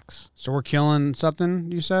sucks. So we're killing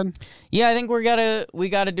something, you said? Yeah, I think we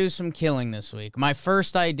gotta do some killing this week. My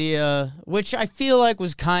first idea, which I feel like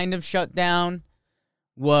was kind of shut down,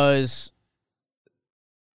 was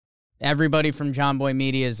everybody from John Boy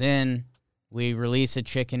Media's in. We release a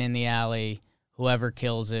chicken in the alley. Whoever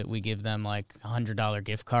kills it, we give them like a $100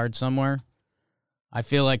 gift card somewhere. I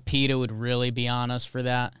feel like PETA would really be on us for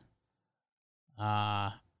that.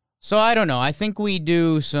 So I don't know. I think we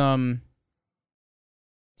do some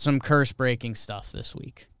curse-breaking stuff this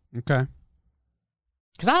week. Okay.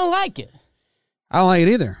 Because I don't like it. I don't like it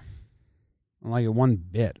either. I don't like it one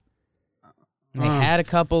bit. They had a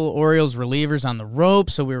couple Orioles relievers on the rope,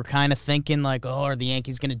 so we were kind of thinking like, oh, are the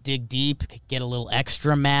Yankees going to dig deep, get a little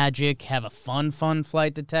extra magic, have a fun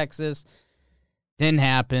flight to Texas? Didn't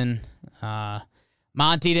happen.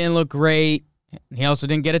 Monty didn't look great. He also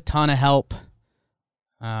didn't get a ton of help.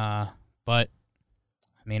 But, I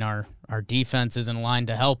mean, our defense isn't aligned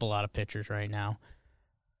to help a lot of pitchers right now.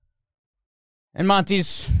 And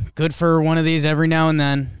Monty's good for one of these every now and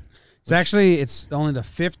then. It's only the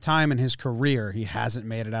 5th time in his career he hasn't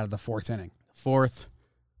made it out of the 4th inning. 4th.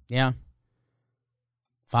 Yeah.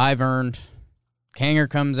 5 earned. Kanger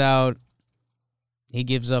comes out. He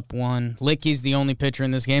gives up 1. Lickey's the only pitcher in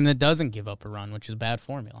this game that doesn't give up a run, which is a bad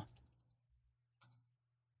formula.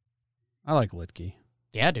 I like Litke.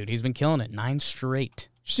 Yeah, dude, he's been killing it. 9 straight.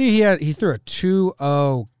 See, he threw a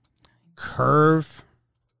 2-0 curve.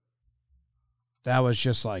 That was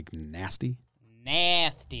just like nasty.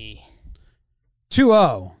 Nasty.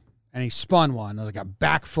 2-0, and he spun one. It was like a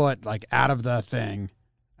back foot, like out of the thing,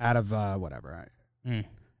 out of whatever.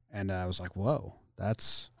 And I was like, whoa,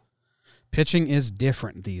 pitching is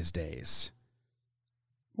different these days.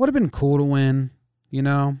 Would have been cool to win, you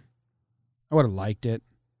know? I would have liked it.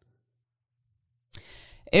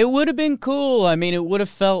 It would have been cool. I mean, it would have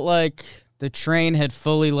felt like the train had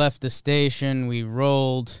fully left the station. We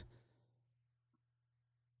rolled.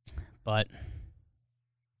 But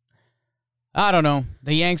I don't know.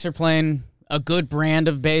 The Yanks are playing a good brand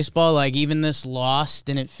of baseball. Like, even this loss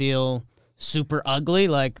didn't feel super ugly.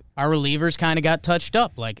 Like, our relievers kind of got touched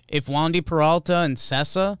up. Like, if Wandy Peralta and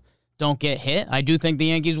Sessa don't get hit, I do think the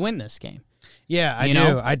Yankees win this game. Yeah, I do.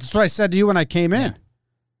 That's what I said to you when I came in. Yeah.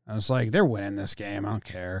 I was like, they're winning this game. I don't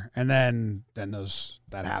care. And then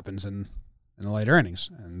that happens in the later innings.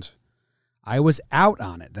 And I was out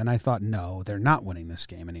on it. Then I thought, no, they're not winning this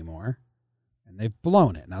game anymore. And they've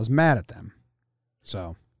blown it. And I was mad at them.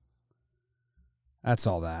 So that's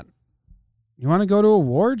all that. You want to go to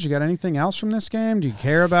awards? You got anything else from this game? Do you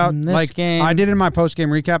care about this game? I did in my post-game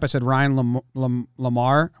recap. I said Ryan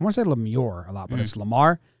Lamar. I want to say Lemure a lot, but it's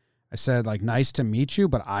Lamar. I said, like, nice to meet you,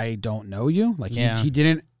 but I don't know you. Like, he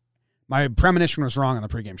didn't. My premonition was wrong on the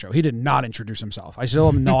pregame show. He did not introduce himself. I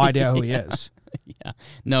still have no idea who he is. Yeah.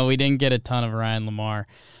 No, we didn't get a ton of Ryan Lamar.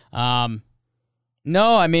 No,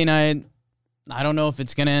 I mean, I don't know if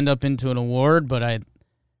it's going to end up into an award, but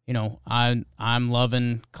I'm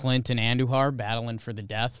loving Clint and Andujar battling for the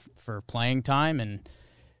death for playing time, and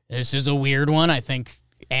this is a weird one. I think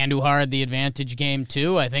Andujar had the advantage game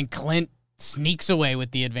too. I think Clint sneaks away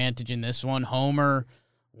with the advantage in this one. Homer,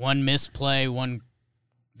 one misplay, one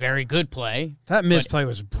very good play. That misplay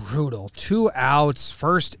was brutal. 2 outs,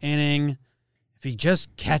 first inning. If he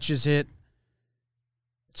just catches it,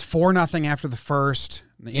 it's 4-0 after the first.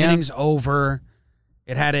 The inning's over.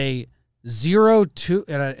 It had a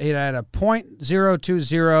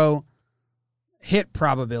 0.020 hit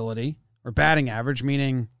probability or batting average,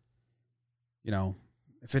 meaning,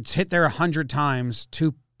 if it's hit there 100 times,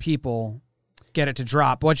 2 people get it to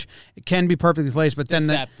drop, which it can be perfectly placed, but then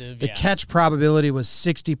the catch probability was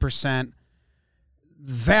 60%.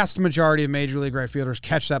 Vast majority of Major League right fielders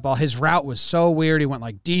catch that ball. His route was so weird. He went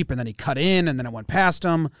like deep, and then he cut in, and then it went past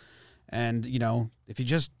him. And, if you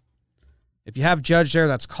have Judge there,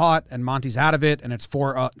 that's caught, and Monty's out of it, and it's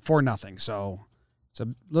 4-0. So it's a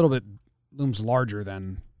little bit looms larger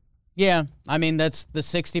than. Yeah, I mean, that's the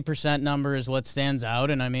 60% number is what stands out,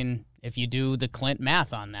 and I mean, if you do the Clint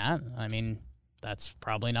math on that, I mean, that's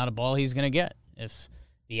probably not a ball he's going to get. If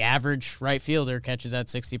the average right fielder catches that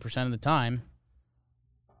 60% of the time,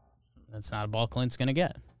 that's not a ball Clint's going to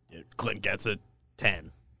get. Clint gets it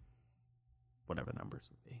 10. Whatever numbers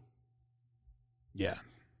would be. Yeah.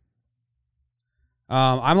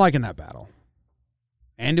 I'm liking that battle.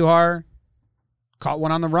 Andujar caught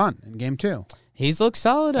one on the run in game 2. He's looked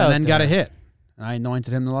solid out there. And then got a hit. And I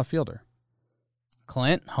anointed him the left fielder.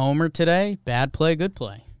 Clint, homer today. Bad play, good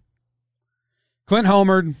play. Clint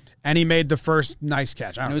homered, and he made the first nice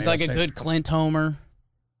catch. I And don't it was know, like a good Clint homer.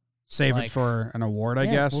 Save like- it for an award, I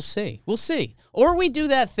Yeah, guess. We'll see. We'll see. Or we do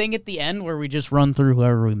that thing at the end where we just run through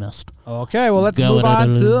whoever we missed. Okay, well, let's Go move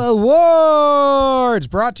on it. to awards.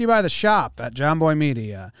 Brought to you by the shop at John Boy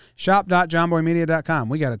Media. Shop.johnboymedia.com.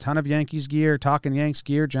 We got a ton of Yankees gear, Talking Yanks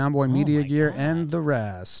gear, John Boy Media my gear, God. and the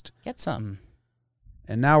rest. Get something.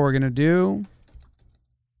 And now we're going to do...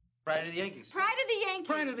 Pride of the Yankees.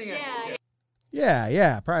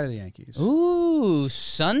 Yeah, Pride of the Yankees. Ooh,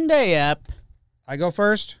 Sunday app. I go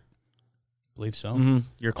first? Believe so.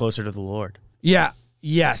 You're closer to the Lord. Yeah.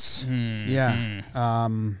 Yes. Hmm. Yeah.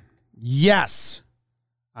 Yes,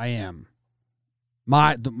 I am.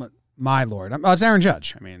 My Lord. It's Aaron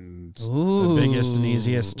Judge. I mean, it's the biggest and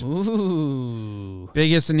easiest. Ooh.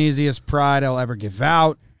 Biggest and easiest pride I'll ever give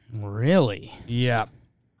out. Really? Yep.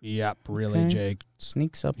 Really, Okay. Jake.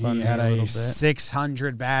 Sneaks up on He me had a little a bit.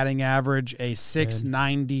 600 batting average, a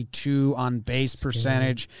 692 on base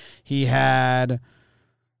percentage. He had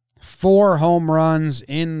 4 home runs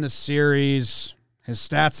in the series. His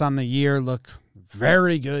stats on the year look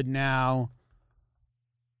very good now,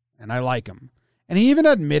 and I like him. And he even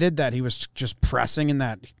admitted that he was just pressing in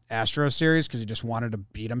that Astros series because he just wanted to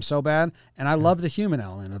beat him so bad. And I love the human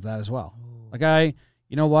element of that as well. Like,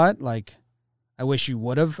 you know what? Like, I wish you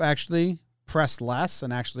would have actually pressed less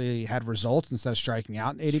and actually had results instead of striking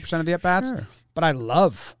out 80% of the at-bats. Sure. But I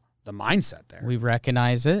love the mindset there. We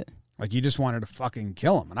recognize it. Like, you just wanted to fucking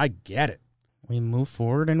kill him, and I get it. We move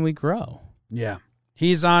forward and we grow. Yeah.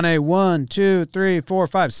 He's on a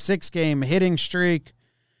 6-game hitting streak.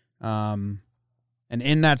 And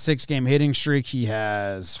in that 6-game hitting streak, he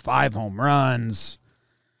has 5 home runs,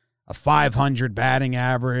 a 500 batting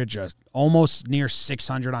average, almost near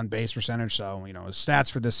 600 on base percentage. So, his stats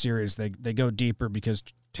for this series, they go deeper because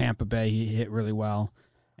Tampa Bay, he hit really well.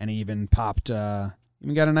 And he even popped,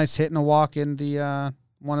 even got a nice hit and a walk in the,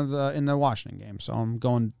 in the Washington game. So I'm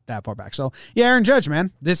going that far back. So yeah, Aaron Judge,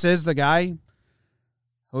 man, this is the guy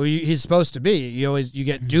who he's supposed to be. You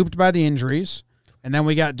get duped by the injuries, and then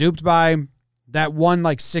we got duped by that one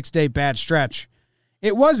 6-day bad stretch.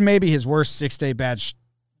 It was maybe his worst 6-day bad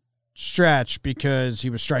stretch because he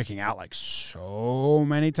was striking out so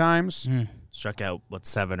many times. Struck out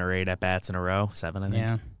 7 or 8 at bats in a row. 7, I think.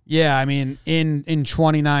 Yeah. Yeah, I mean, in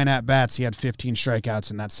 29 at bats, he had 15 strikeouts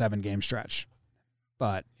in that 7-game stretch.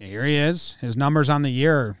 But here he is. His numbers on the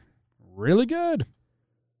year are really good.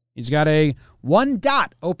 He's got a 1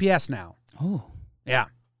 OPS now. Oh. Yeah.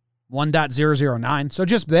 1.009. So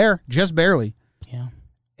just barely. Yeah.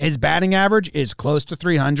 His batting average is close to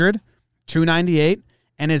 300, 298,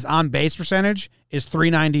 and his on-base percentage is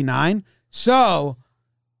 399. So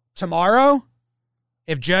tomorrow,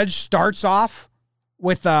 if Judge starts off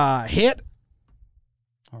with a hit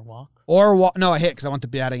Or walk. no, a hit because I want the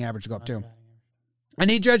batting average to go up too. I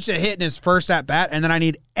need Judge to hit in his first at-bat, and then I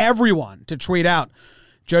need everyone to tweet out,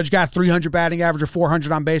 Judge got 300 batting average, a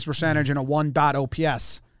 400 on-base percentage, and a 1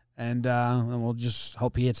 OPS. And we'll just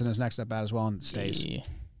hope he hits in his next at-bat as well and it stays. Yeah.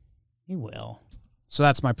 He will. So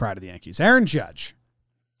that's my pride of the Yankees. Aaron Judge.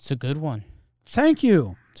 It's a good one. Thank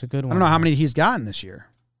you. It's a good I one. don't know how many he's gotten this year.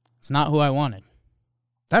 It's not who I wanted.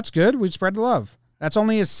 That's good. We spread the love. That's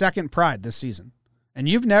only his second pride this season. And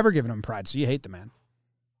you've never given him pride, so you hate the man.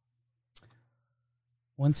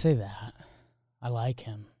 Wouldn't say that. I like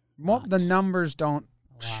him. Well, the Lot. numbers don't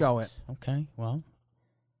A show lot. it. Okay, well,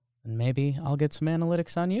 then maybe I'll get some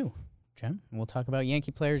analytics on you, Jim. And we'll talk about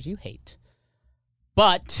Yankee players you hate.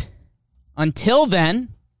 But until then,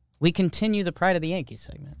 we continue the Pride of the Yankees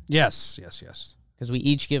segment Yes. because we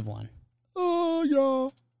each give one. Oh, yeah.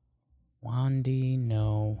 Wandy,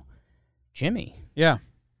 no. Jimmy. Yeah.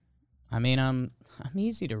 I mean, I'm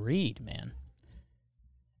easy to read, man.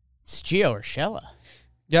 It's Gio Urshela.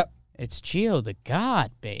 Yep. It's Gio the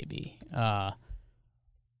God, baby. The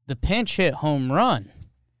pinch hit home run.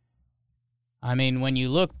 I mean, when you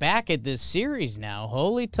look back at this series now,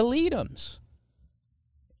 holy Toledo's.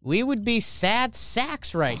 We would be sad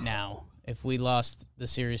sacks right now if we lost the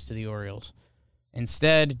series to the Orioles.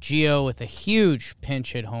 Instead, Gio with a huge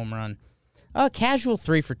pinch hit home run. Casual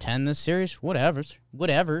 3 for 10 this series. Whatevers.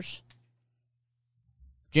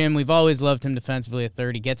 Jim, we've always loved him defensively at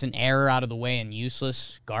third. He gets an error out of the way in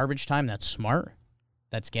useless garbage time. That's smart.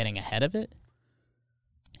 That's getting ahead of it.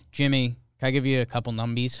 Jimmy, can I give you a couple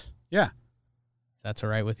numbies? Yeah. If that's all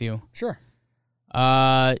right with you. Sure.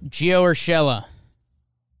 Gio Urshela.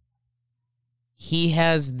 He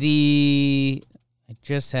has I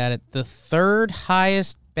just had it, the third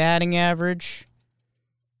highest batting average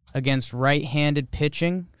against right-handed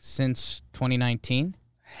pitching since 2019.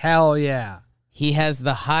 Hell yeah. He has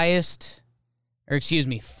the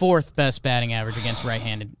fourth best batting average against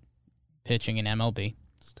right-handed pitching in MLB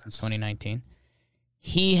since 2019.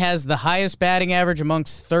 He has the highest batting average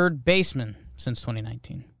amongst third basemen since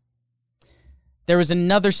 2019. There was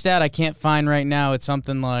another stat I can't find right now. It's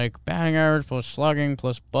something like batting average plus slugging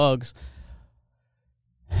plus bugs.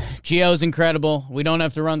 Gio's incredible. We don't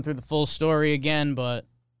have to run through the full story again, but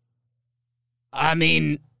I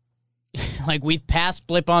mean, like, we've passed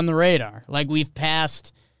blip on the radar. Like, we've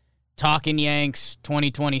passed Talking Yanks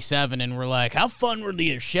 2027, and we're like, how fun were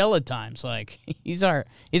the Urshela times? Like, he's our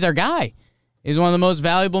guy. He's one of the most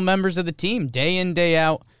valuable members of the team, day in, day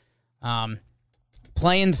out.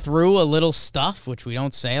 Playing through a little stuff, which we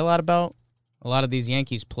don't say a lot about a lot of these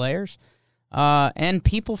Yankees players. And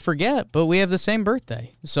people forget, but we have the same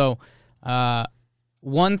birthday. So, 1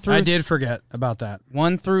 through... I did forget about that.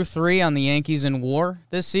 1 through 3 on the Yankees in WAR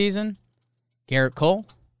this season. Garrett Cole,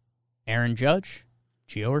 Aaron Judge,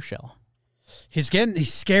 Gio Urshela. He's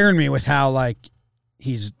scaring me with how, like,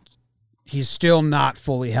 he's still not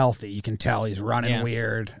fully healthy. You can tell he's running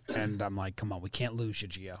weird, and I'm like, come on, we can't lose you,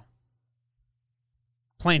 Gio.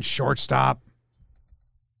 Playing shortstop.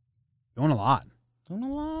 Doing a lot.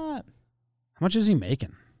 How much is he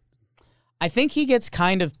making? I think he gets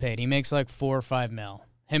kind of paid. He makes like $4 or $5 mil.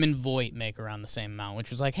 Him and Voit make around the same amount,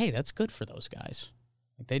 which was like, hey, that's good for those guys.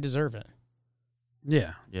 Like, they deserve it.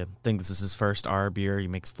 Yeah. Yeah, I think this is his first ARB year. He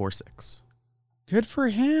makes 4.6. Good for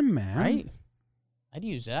him, man. Right? I'd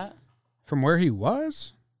use that. From where he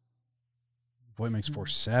was? Voit makes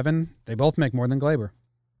 4.7. They both make more than Glaber.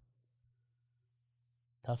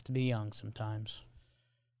 Tough to be young sometimes.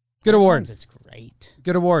 Good award. Sometimes it's great.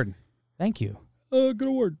 Good award. Thank you. Good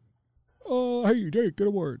award. Hey, good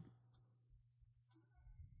award.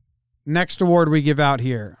 Next award we give out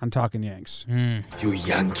here on Talking Yanks. You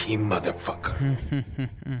Yankee motherfucker.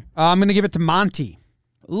 I'm going to give it to Monty.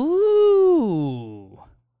 Ooh.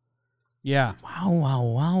 Yeah. Wow.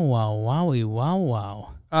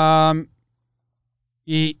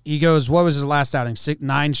 He goes, what was his last outing?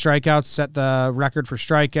 9 strikeouts, set the record for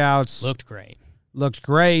strikeouts. Looked great.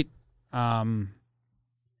 I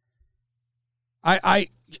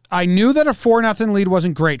knew that a 4-0 lead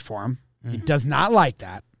wasn't great for him. He does not like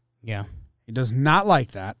that. Yeah. He does not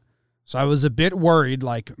like that. So I was a bit worried,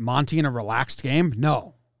 like, Monty in a relaxed game?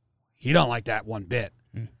 No. He don't like that one bit.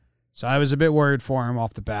 So I was a bit worried for him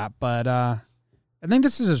off the bat. But I think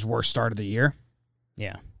this is his worst start of the year.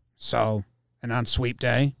 Yeah. So, and on sweep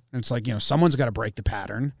day, it's like, someone's got to break the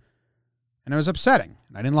pattern. And it was upsetting,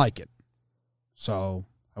 and I didn't like it. So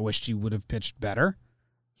I wished he would have pitched better.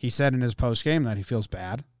 He said in his postgame that he feels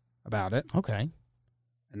bad about it. Okay.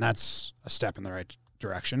 And that's a step in the right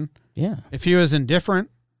direction. Yeah. If he was indifferent,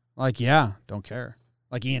 like, don't care.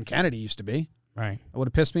 Like Ian Kennedy used to be. Right. It would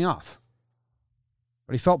have pissed me off.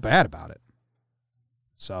 But he felt bad about it.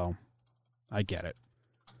 So I get it.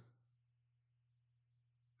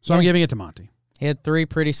 So I'm giving it to Monty. He had 3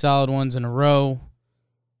 pretty solid ones in a row.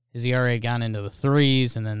 His ERA had gone into the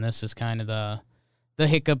 3s, and then this is kind of the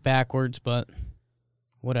hiccup backwards, but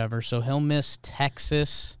whatever. So he'll miss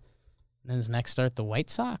Texas, and then his next start, the White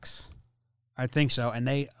Sox. I think so. And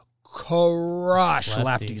they crush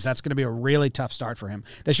lefties. That's going to be a really tough start for him.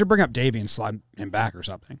 They should bring up Davey and slide him back or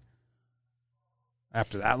something.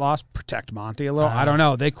 After that loss, protect Monty a little. I don't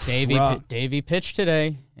know. Davey pitched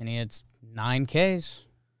today, and he had 9 Ks.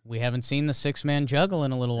 We haven't seen the 6-man juggle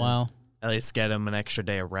in a little while. At least get him an extra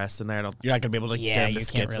day of rest in there. You're not going to be able to get him to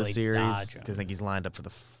skip the series. I think he's lined up for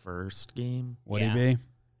the first game. Would he be?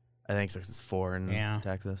 I think 6 is 4 in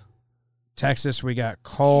Texas. Texas, we got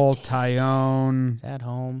Cole, Tyone. It's at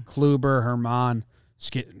home. Kluber, Herman.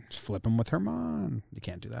 Flip him with Herman. You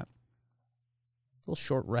can't do that. A little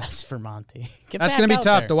short rest for Monty. That's going to be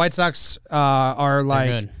tough. There. The White Sox are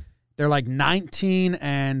like they're like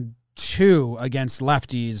 19-2 against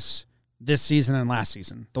lefties this season and last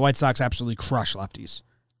season. The White Sox absolutely crush lefties.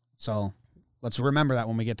 So let's remember that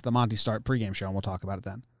when we get to the Monty Start pregame show, and we'll talk about it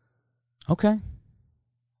then. Okay.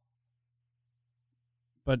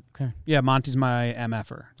 But, yeah, Monty's my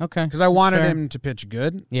MFer. Okay. Because I wanted him to pitch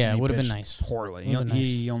good. Yeah, it would have been nice. Poorly.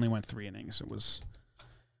 He only went 3 innings. It was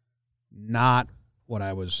not what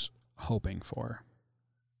I was hoping for.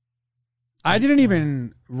 I didn't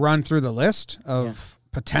even run through the list of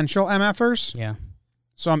potential MFers. Yeah.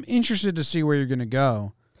 So I'm interested to see where you're going to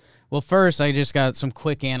go. Well, first, I just got some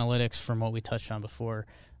quick analytics from what we touched on before.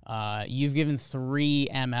 You've given 3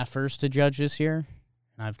 MFers to Judge this year,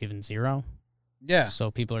 and I've given 0. Yeah. So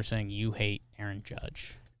people are saying you hate Aaron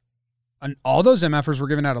Judge. And all those MFers were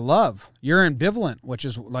given out of love. You're ambivalent, which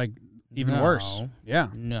is like even worse. Yeah.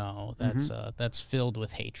 No, that's filled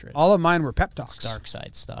with hatred. All of mine were pep talks. It's dark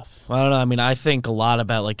side stuff. Well, I don't know. I mean, I think a lot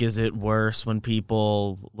about, like, is it worse when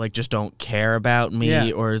people, like, just don't care about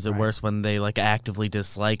me, or is it worse when they, like, actively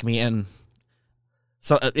dislike me? And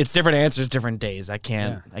so it's different answers, different days. I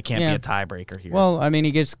can't be a tiebreaker here. Well, I mean,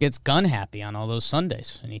 he gets gun happy on all those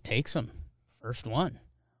Sundays, and he takes them. First one.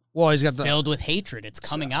 Well, he's got filled with hatred. It's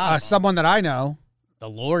coming out. Of someone that I know. The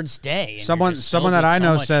Lord's Day. Someone that I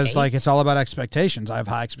know says, like, it's all about expectations. I have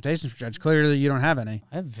high expectations for Judge. Clearly, you don't have any.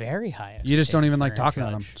 I have very high expectations. You just don't even like talking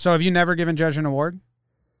about him. So have you never given Judge an award?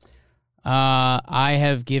 I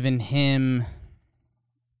have given him,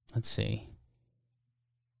 let's see.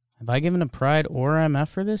 Have I given a Pride or MF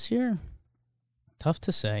for this year? Tough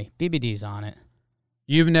to say. BBD's on it.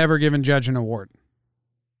 You've never given Judge an award.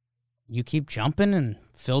 You keep jumping and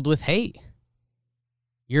filled with hate.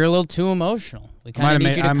 You're a little too emotional. We kind of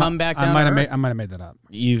need you to come back down to earth. I might have made that up.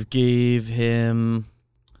 You gave him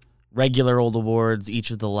regular old awards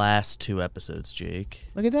each of the last 2 episodes, Jake.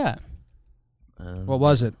 Look at that. What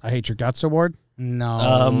was it? I Hate Your Guts award?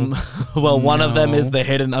 No. Well, one of them is the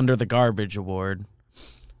Hidden Under the Garbage award.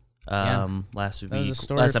 Last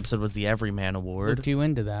episode was the Everyman award. Looked you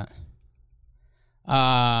into that.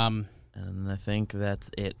 And I think that's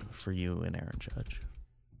it for you and Aaron Judge.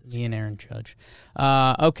 Me and Aaron Judge.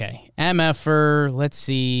 Okay. MFer, let's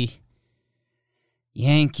see.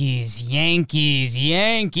 Yankees.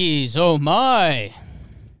 Oh, my.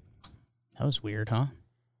 That was weird, huh?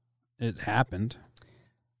 It happened.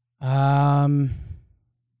 You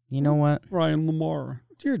know what? Ryan Lamar.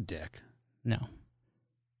 You're a dick. No.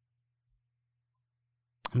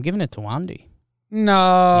 I'm giving it to Wandy.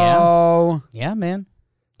 No. Yeah, man.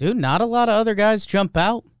 Dude, not a lot of other guys jump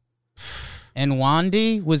out. And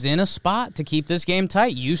Wandy was in a spot to keep this game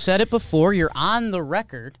tight. You said it before. You're on the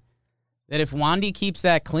record that if Wandy keeps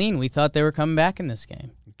that clean, we thought they were coming back in this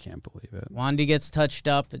game. I can't believe it. Wandy gets touched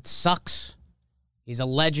up. It sucks. He's a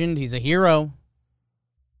legend. He's a hero.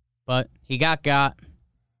 But he got.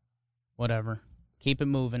 Whatever. Keep it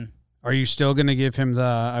moving. Are you still going to give him the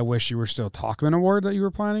I Wish You Were Still Talkman award that you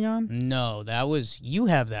were planning on? No, you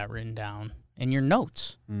have that written down in your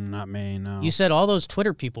notes. Not me, no. You said all those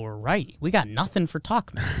Twitter people were right. We got nothing for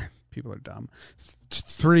Talkman. People are dumb.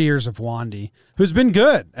 3 years of Wandy, who's been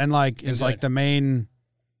good and is like the main,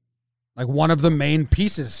 like one of the main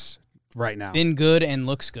pieces right now. Been good and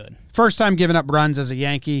looks good. First time giving up runs as a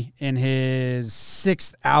Yankee in his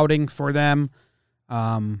 6th outing for them.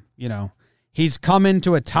 He's come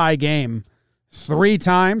into a tie game 3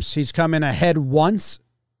 times. He's come in ahead one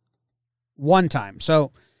time.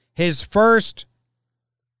 So his first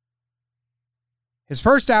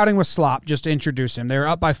outing was slop, just to introduce him. They were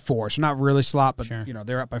up by 4, so not really slop, but sure.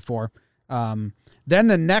 They're up by 4. Then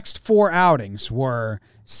the next 4 outings were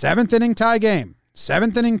 7th inning tie game,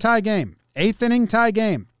 7th inning tie game, 8th inning tie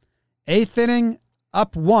game, 8th inning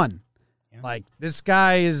up 1. Like, this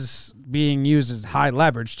guy is being used as high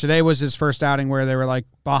leverage. Today was his first outing where they were,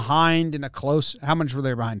 behind in a close... How much were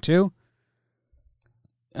they behind? 2?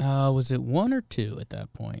 Was it 1 or 2 at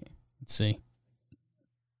that point? Let's see.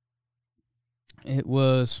 It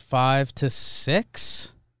was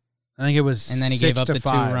 5-6. I think it was 6 to 5. And then he gave up the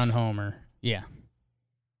 2-run homer. Yeah.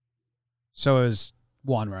 So it was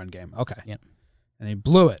 1-run game. Okay. Yep. And he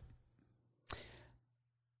blew it.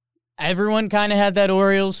 Everyone kind of had that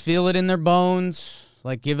Orioles feel it in their bones.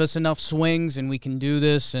 Give us enough swings and we can do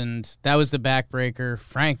this. And that was the backbreaker.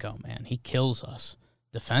 Franco, man, he kills us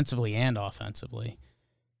defensively and offensively.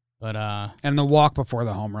 But and the walk before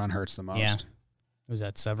the home run hurts the most. Yeah. Was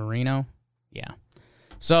that Severino? Yeah.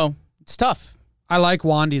 So it's tough. I like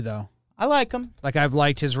Wandy, though. I like him. I've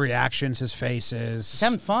liked his reactions, his faces. He's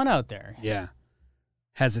having fun out there. Yeah.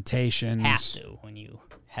 Hesitations. Have to when you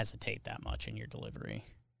hesitate that much in your delivery.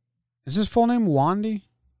 Is his full name Wandy?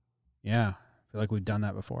 Yeah. I feel like we've done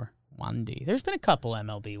that before. Wandy. There's been a couple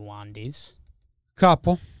MLB Wandys.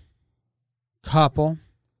 Couple.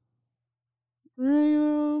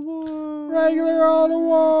 Regular old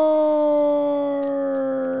awards.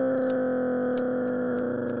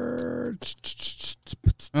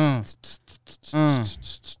 Show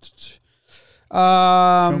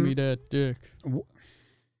me that dick.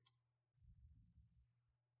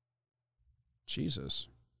 Jesus.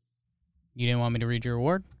 You didn't want me to read your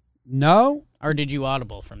award? No. Or did you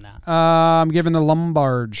audible from that? I'm giving the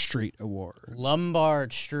Lombard Street Award.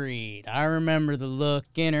 Lombard Street. I remember the look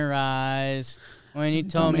in her eyes when you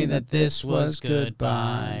told me that this was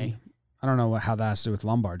goodbye. I don't know how that has to do with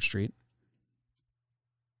Lombard Street.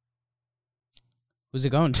 Who's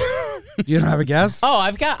it going to? You don't have a guess?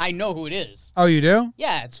 Oh, I know who it is. Oh, you do?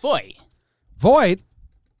 Yeah, it's Voit. Voit?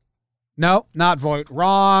 No, not Voit.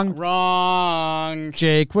 Wrong. Wrong.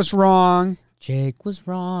 Jake was wrong. Jake was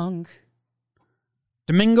wrong.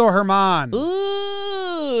 Domingo Herman.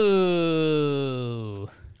 Ooh.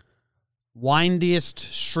 Windiest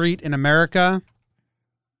street in America.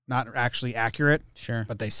 Not actually accurate, Sure.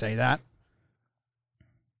 but they say that.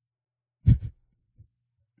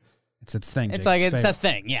 It's its thing. It's Jake. like, it's fake. a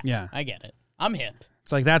thing. Yeah. Yeah. I get it. I'm hip.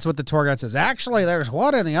 It's like that's what the tour guide says. Actually, there's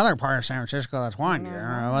one in the other part of San Francisco that's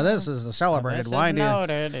windier. Well, this is the celebrated This is windier.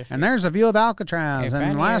 noted. If And there's a view of Alcatraz. If And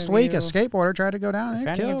any last of week, a you- skateboarder tried to go down and If it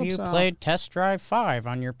any killed of you himself. played Test Drive 5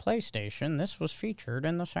 on your PlayStation, this was featured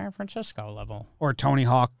in the San Francisco level. Or Tony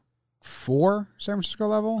Hawk 4 San Francisco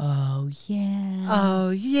level. Oh, yeah. Oh,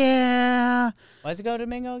 yeah. Why's it go to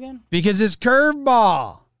Domingo again? Because his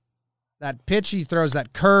curveball, that pitch he throws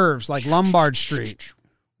that curves like Lombard Street,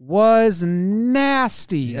 was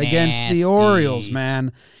nasty against the Nasty. Orioles,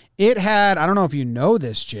 man. It had, I don't know if you know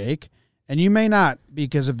this, Jake, and you may not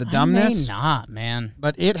because of the dumbness, I may not, man.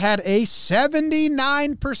 but it had a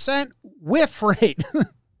 79% whiff rate.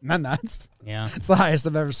 Not nuts. Yeah. It's the highest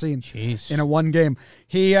I've ever seen Jeez. in a one game.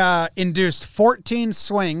 He induced 14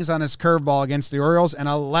 swings on his curveball against the Orioles, and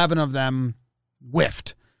 11 of them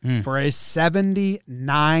whiffed for a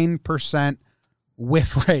 79%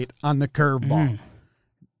 whiff rate on the curveball.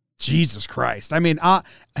 Jesus Christ. I mean,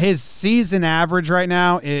 his season average right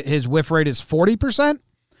now, his whiff rate is 40%.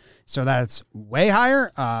 So that's way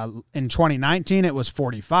higher. In 2019, it was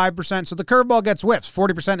 45%. So the curveball gets whiffs.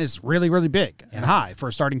 40% is really, really big and high for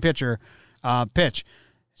a starting pitcher pitch.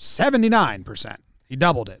 79%. He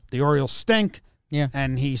doubled it. The Orioles stink. Yeah.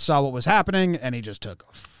 And he saw what was happening, and he just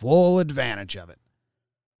took full advantage of it.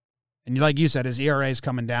 And like you said, his ERA is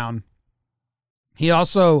coming down. He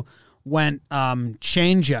also went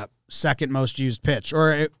changeup, second most used pitch.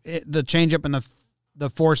 Or the changeup and the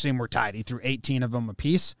four seam were tied. He threw 18 of them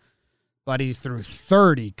apiece, but he threw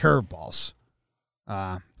 30 curveballs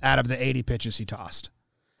out of the 80 pitches he tossed.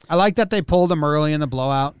 I like that they pulled him early in the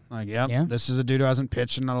blowout. Like, Yeah. this is a dude who hasn't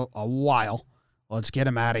pitched in a while. Let's get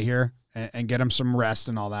him out of here and get him some rest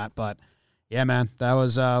and all that. But, yeah, man, that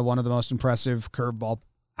was one of the most impressive curveball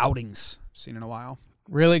outings I've seen in a while.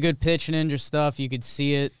 Really good pitch ninja stuff. You could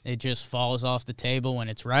see it. It just falls off the table when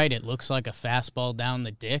it's right. It looks like a fastball down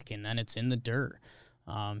the dick, and then it's in the dirt.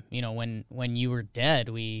 When you were dead,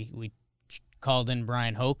 we called in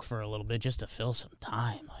Brian Hoke for a little bit just to fill some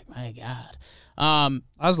time. Like, my God. I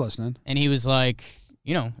was listening. And he was like,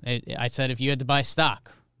 I said, if you had to buy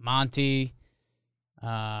stock, Monty,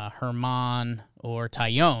 Herman, or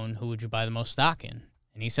Tyone, who would you buy the most stock in?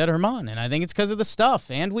 And he said Herman, and I think it's because of the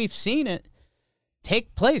stuff, and we've seen it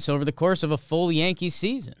take place over the course of a full Yankees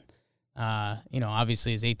season.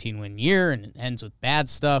 Obviously his 18-win year, and it ends with bad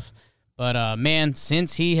stuff. But, man,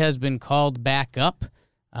 since he has been called back up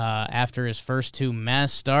after his first two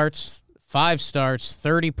mass starts, 5 starts,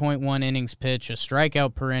 30.1 innings pitched, a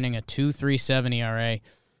strikeout per inning, a 2.37 ERA,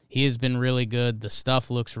 he has been really good. The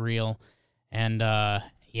stuff looks real. And,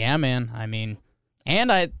 yeah, man, I mean,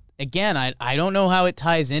 and I don't know how it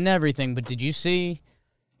ties into everything, but did you see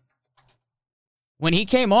when he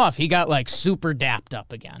came off, he got like super dapped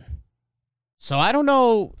up again. So I don't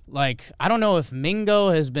know if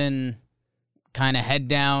Mingo has been kind of head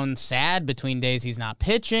down sad between days he's not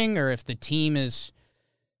pitching, or if the team is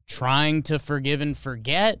trying to forgive and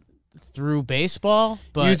forget through baseball.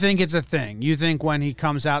 But you think it's a thing? You think when he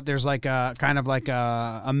comes out, there's like a kind of like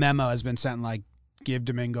a memo has been sent, like, give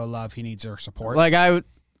Domingo love, he needs our support. Like, I would,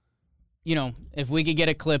 if we could get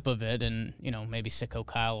a clip of it, and maybe Sicko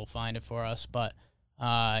Kyle will find it for us. But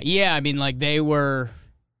yeah, I mean, like, they were,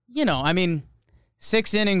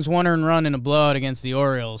 6 innings, 1 earned run in a blowout against the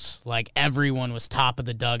Orioles. Like, everyone was top of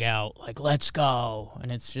the dugout. Like, let's go.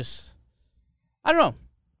 And it's just, I don't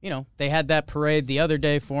know. They had that parade the other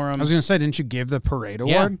day for him. I was going to say, didn't you give the parade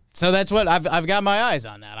Yeah. award? So that's what I've got my eyes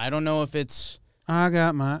on that. I don't know if it's I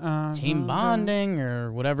got my team bonding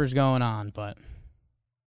or whatever's going on, but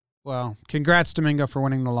Well, congrats, Domingo, for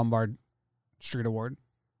winning the Lombard Street Award.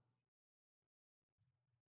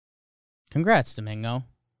 congrats, Domingo.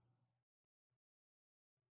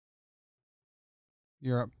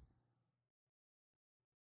 You're up.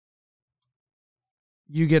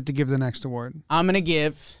 You get to give the next award. I'm going to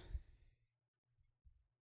give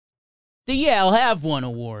the Yeah, I'll Have One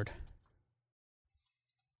award.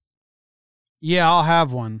 Yeah, I'll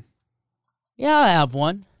have one. Yeah, I'll have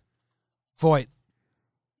one. Voit.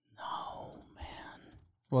 Oh, man.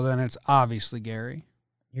 Well, then it's obviously Gary.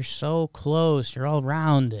 You're so close. You're all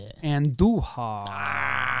around it. And Duha.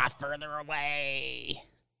 Ah, further away.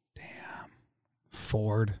 Damn.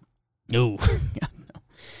 Ford. Ooh.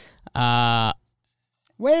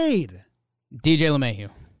 Wade. DJ LeMahieu.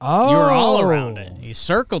 Oh. You were all around it. You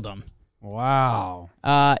circled him. Wow.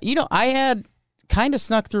 I had kind of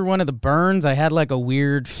snuck through one of the burns. I had like a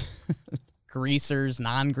weird greasers,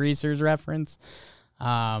 non-greasers reference.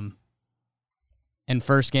 And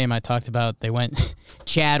first game I talked about, they went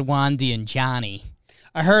Chad, Wandy, and Johnny.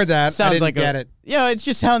 I heard that. Sounds I didn't like get it. Yeah, it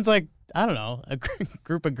just sounds like, I don't know, a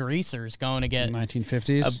group of greasers going to get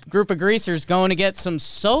 1950s. a group of greasers going to get some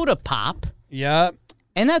soda pop. Yep.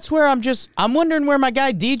 And that's where I'm wondering where my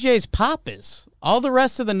guy DJ's pop is. All the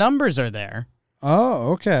rest of the numbers are there.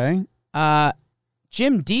 Oh, okay.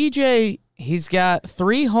 Jim, DJ, he's got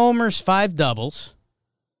 3 homers, 5 doubles.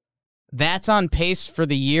 That's on pace for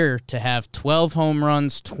the year to have 12 home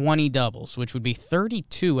runs, 20 doubles, which would be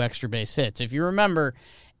 32 extra base hits. If you remember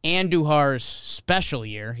Andujar's special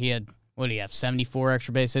year, he had, what did he have, 74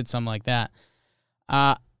 extra base hits, something like that.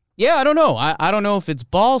 Yeah, I don't know. I don't know if it's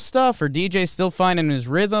ball stuff or DJ still finding his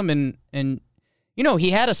rhythm. And he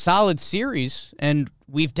had a solid series, and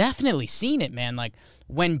we've definitely seen it, man. Like,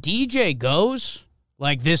 when DJ goes,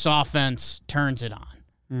 like, this offense turns it on.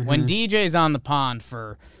 Mm-hmm. When DJ's on the pond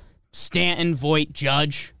for Stanton, Voit,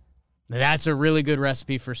 Judge, that's a really good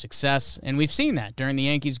recipe for success, and we've seen that during the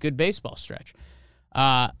Yankees' good baseball stretch.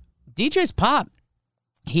 DJ's pop,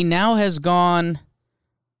 he now has gone...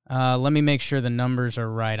 let me make sure the numbers are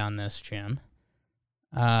right on this, Jim.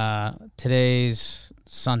 Today's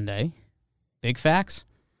Sunday. Big facts.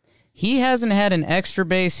 He hasn't had an extra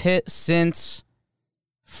base hit since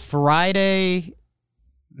Friday,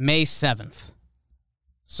 May 7th.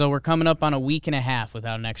 So we're coming up on a week and a half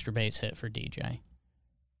without an extra base hit for DJ.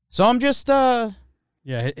 So I'm just... Yeah,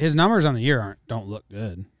 his numbers on the year don't look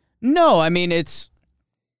good. No, I mean,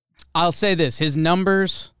 I'll say this. His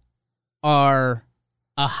numbers are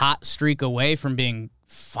a hot streak away from being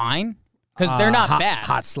fine because they're not bad.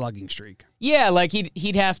 Hot slugging streak. Yeah, like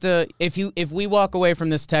he'd have to if we walk away from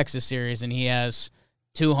this Texas series and he has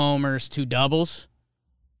 2 homers, 2 doubles,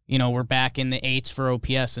 we're back in the 8s for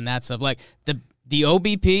OPS and that stuff. Like the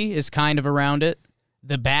OBP is kind of around it.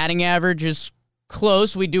 The batting average is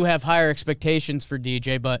close. We do have higher expectations for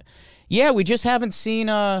DJ, but yeah, we just haven't seen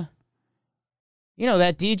that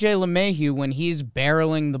DJ LeMahieu when he's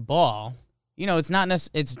barreling the ball. It's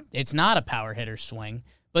not a power hitter swing,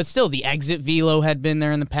 but still the exit velo had been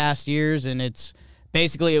there in the past years, and it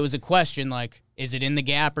was a question like, is it in the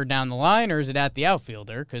gap or down the line, or is it at the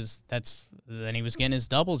outfielder? Because then he was getting his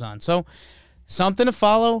doubles on. So something to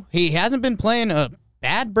follow. He hasn't been playing a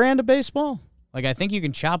bad brand of baseball. Like, I think you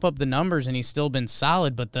can chop up the numbers, and he's still been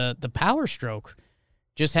solid, but the power stroke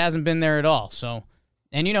just hasn't been there at all. So,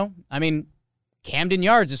 and Camden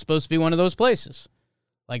Yards is supposed to be one of those places.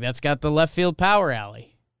 Like, that's got the left field power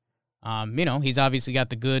alley. He's obviously got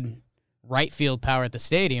the good right field power at the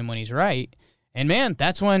stadium when he's right. And, man,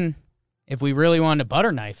 that's when, if we really wanted to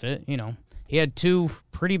butter knife it, he had 2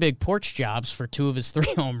 pretty big porch jobs for 2 of his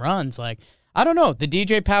 3 home runs. Like, I don't know. The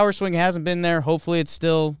DJ power swing hasn't been there. Hopefully it's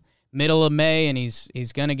still middle of May and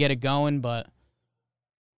he's going to get it going, but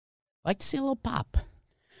I'd like to see a little pop.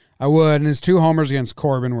 I would, and his 2 homers against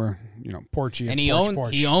Corbin were, porchy. And he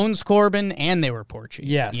porch. owns Corbin, and they were porchy.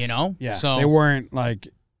 Yes. Yeah. So they weren't like,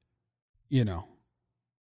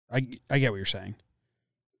 I get what you're saying.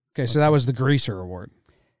 Okay, so that was the Greaser Award.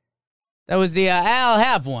 That was the I'll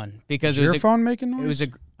have one because Is your phone making noise?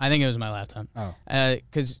 I think it was my laptop. Oh,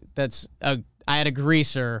 because I had a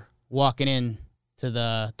greaser walking in to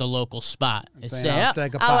the local spot. It saying, said, "I'll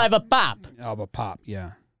take a I'll pop." have a pop. I'll have a pop.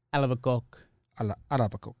 Yeah, I'll have a Coke. I'll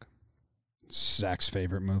have a Coke. Zach's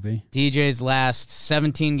favorite movie. DJ's last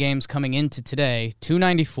 17 games coming into today: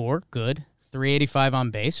 294, good. 385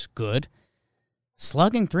 on base, good.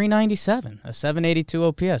 Slugging 397, a 782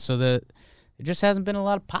 OPS. So there just hasn't been a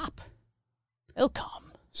lot of pop. It'll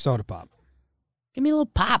come. Soda pop. Give me a little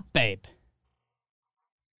pop, babe.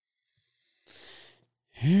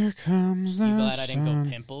 Here comes the You glad I didn't sun. go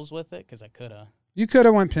pimples with it? Because I could have. You could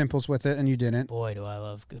have went pimples with it, and you didn't. Boy, do I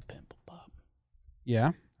love good pimple pop.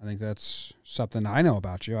 Yeah, I think that's something I know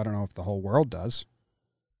about you. I don't know if the whole world does.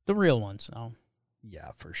 The real ones, though.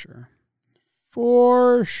 Yeah, for sure.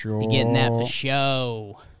 For sure. Be getting that for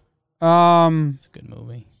show. It's a good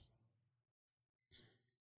movie.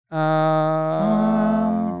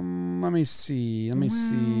 Let me see. I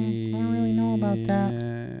don't really know about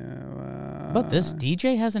that. But this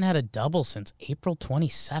DJ hasn't had a double since April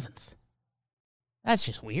 27th. That's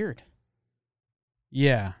just weird.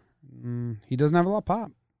 Yeah. He doesn't have a lot of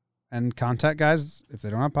pop. And contact guys, if they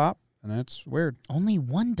don't have pop, then it's weird. Only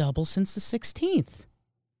 1 double since the 16th.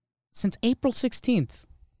 Since April 16th.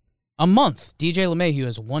 A month, DJ LeMahieu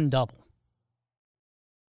has 1 double.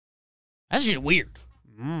 That's just weird.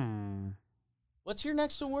 What's your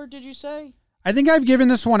next award, did you say? I think I've given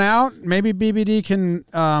this one out. Maybe BBD can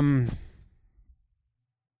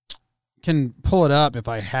pull it up if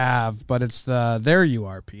I have, but it's the There You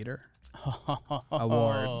Are, Peter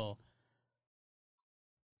award.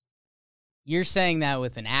 You're saying that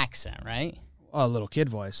with an accent, right? Oh, a little kid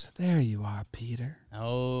voice. There you are, Peter.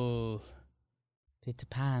 Oh, Peter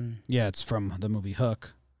Pan. Yeah, it's from the movie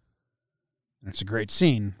Hook. And it's a great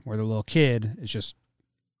scene where the little kid is just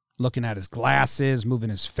looking at his glasses,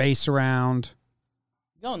 moving his face around.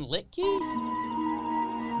 You going lit key?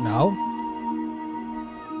 No.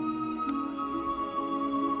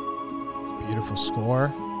 Beautiful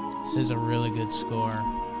score. This is a really good score.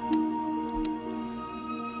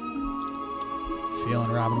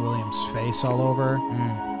 Feeling Robin Williams' face all over.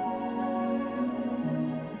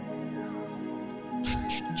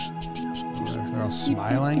 They're all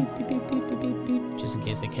smiling. Beep, beep, beep, beep, beep, beep. Just in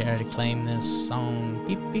case they care to claim this song.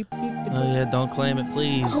 Beep, beep, beep, beep. Oh, yeah, don't claim it,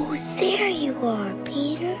 please. Oh, there you are,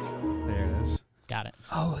 Peter. There it is. Got it.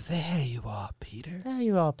 Oh, there you are, Peter. There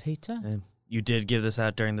you are, Peter. And you did give this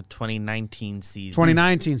out during the 2019 season.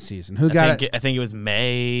 2019 season. Who got it? I think it was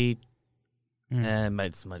May. Might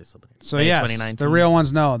have still been. So May yes, 2019. the real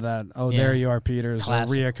ones know that. Oh, Yeah. there you are, Peter. Is a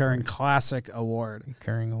Classic reoccurring classic award.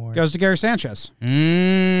 Recurring award. Goes to Gary Sanchez.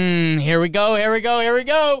 Here we go. Here we go. Here we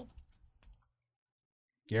go.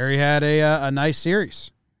 Gary had a nice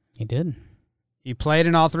series. He did. He played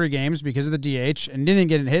in all 3 games because of the DH and didn't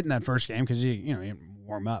get a hit in that first game because he didn't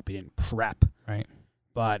warm up. He didn't prep. Right.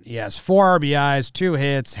 But he has 4 RBIs, 2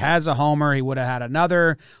 hits, has a homer. He would have had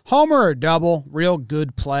another homer or double. Real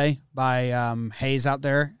good play by Hayes out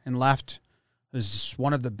there in left, who's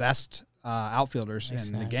one of the best outfielders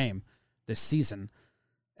in the game this season.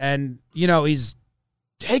 And, he's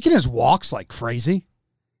taking his walks like crazy.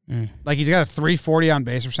 Like he's got a 340 on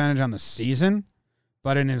base percentage on the season,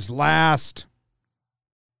 but in his last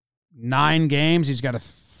 9 games, he's got a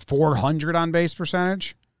 400 on base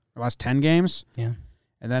percentage. Or last 10 games. Yeah.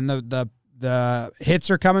 And then the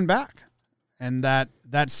hits are coming back. And that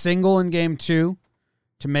single in game 2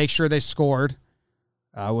 to make sure they scored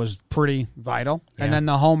was pretty vital. Yeah. And then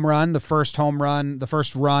the home run, the first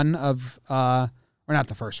run of or not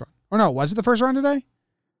the first run. Or no, was it the first run today?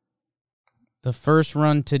 The first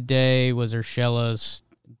run today was Urshela's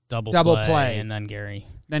double play. And then Gary.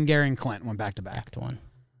 Then Gary and Clint went back to back. Act one.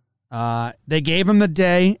 They gave him the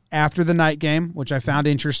day after the night game, which I found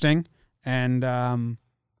interesting. And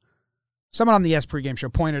someone on the S pregame show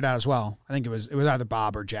pointed out as well. I think it was either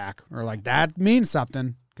Bob or Jack, or like that means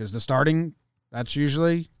something because the starting, that's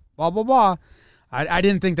usually blah blah blah. I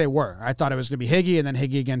didn't think they were. I thought it was going to be Higgy and then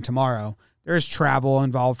Higgy again tomorrow. There's travel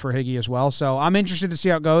involved for Higgy as well, so I'm interested to see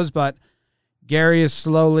how it goes. But Gary is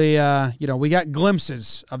slowly, we got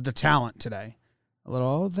glimpses of the talent today. A little,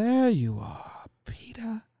 oh, there you are,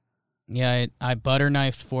 Peter. Yeah, I butter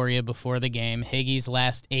knifed for you before the game. Higgy's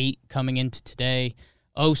last 8 coming into today.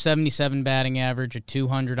 0.77 batting average, a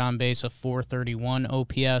 200 on base, a 431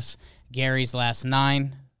 OPS. Gary's last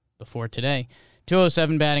 9 before today.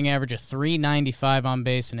 207 batting average, a 395 on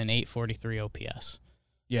base, and an 843 OPS.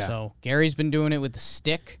 Yeah. So Gary's been doing it with the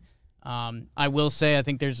stick. I will say I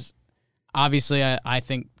think there's obviously I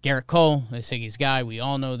think Garrett Cole is Higgy's guy. We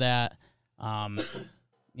all know that.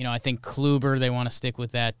 I think Kluber, they want to stick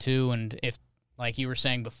with that too. And if, like you were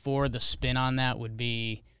saying before, the spin on that would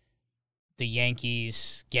be the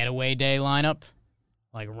Yankees getaway day lineup,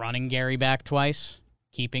 like running Gary back twice,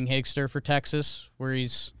 keeping Higster for Texas, where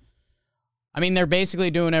they're basically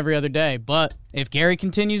doing every other day. But if Gary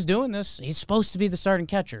continues doing this, he's supposed to be the starting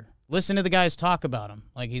catcher. Listen to the guys talk about him.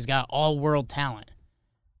 Like, he's got all-world talent.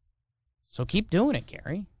 So keep doing it,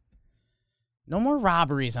 Gary. No more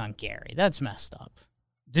robberies on Gary. That's messed up.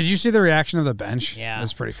 Did you see the reaction of the bench? Yeah. It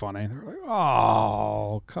was pretty funny. They're like,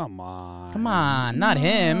 oh, come on. Come on, not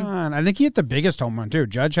him. I think he hit the biggest home run, too.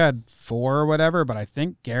 Judge had 4 or whatever, but I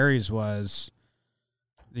think Gary's was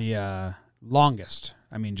the longest.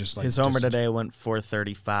 I mean, just like his homer distance. today went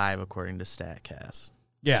 435 according to StatCast.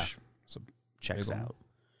 Yeah. So checks big out.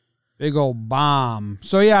 Big old bomb.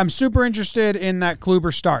 So, yeah, I'm super interested in that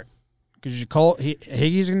Kluber start because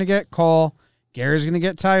Higgy's going to get Cole. Gary's going to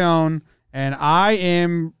get Tyone. And I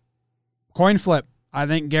am coin flip. I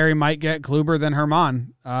think Gary might get Kluber than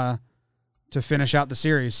Herman to finish out the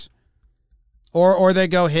series. Or they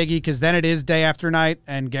go Higgy because then it is day after night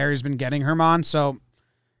and Gary's been getting Herman. So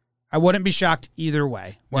I wouldn't be shocked either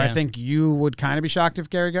way. Where I think you would kind of be shocked if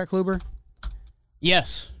Gary got Kluber.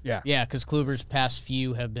 Yes. Yeah. Yeah, because Kluber's past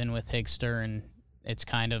few have been with Higster, and it's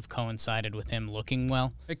kind of coincided with him looking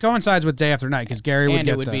well. It coincides with day after night because Gary would And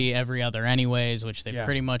get it would be every other anyways, which they've Yeah.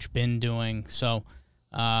 pretty much been doing. So,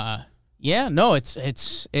 yeah, no,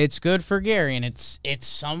 it's good for Gary, and it's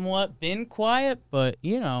somewhat been quiet, but,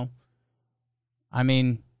 I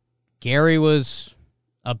mean, Gary was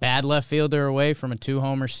a bad left fielder away from a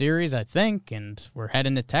 2-homer series, I think, and we're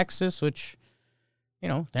heading to Texas, which,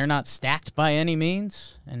 they're not stacked by any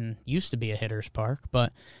means and used to be a hitter's park.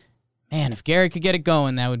 But, man, if Gary could get it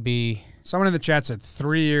going, that would be... Someone in the chat said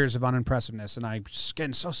 3 years of unimpressiveness, and I'm just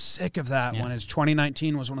getting so sick of that when his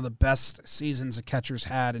 2019 was one of the best seasons a catcher's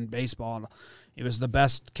had in baseball. It was the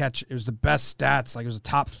best catch. It was the best stats. Like, it was a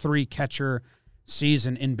top 3 catcher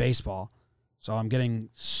season in baseball. So I'm getting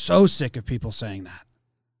so sick of people saying that.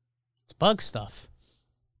 It's bug stuff.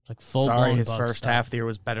 It's like full Sorry, blown his bug first stuff. half of the year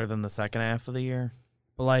was better than the second half of the year.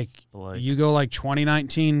 But, you go,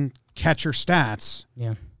 2019 catcher stats,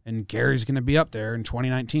 Yeah. and Gary's going to be up there in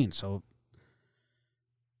 2019. So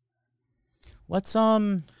What's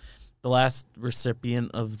The last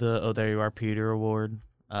recipient of the Oh There You Are Peter Award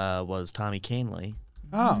was Tommy Kahnle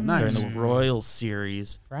oh, nice. during the Royals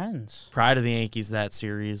series. friends? Prior to the Yankees, that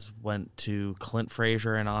series went to Clint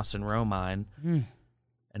Frazier and Austin Romine.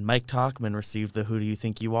 And Mike Tauchman received the Who Do You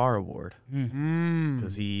Think You Are award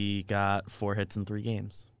because he got 4 hits in 3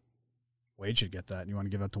 games. Wade should get that. You want to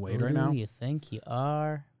give that to Wade Who right now? do you think you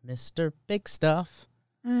are, Mr. Big Stuff?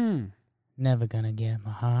 Never gonna get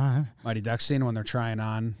my heart. Mighty Ducks scene when they're trying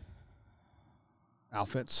on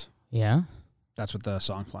outfits. Yeah. That's what the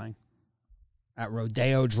song playing at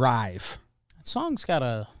Rodeo Drive. That song's got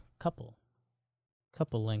a couple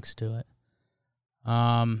links to it.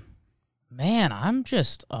 Man, I'm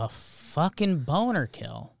just a fucking boner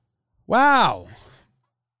kill. Wow.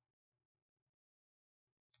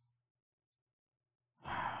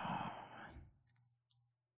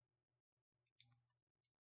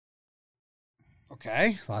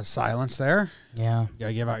 Okay, a lot of silence there. Yeah. You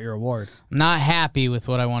gotta give out your award. I'm not happy with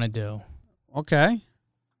what I want to do. Okay.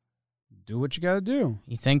 Do what you gotta do.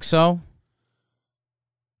 You think so?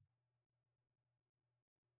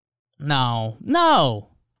 No. No.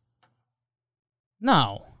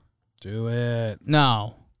 No. Do it.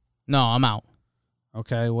 No. No, I'm out.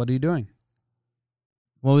 Okay, what are you doing?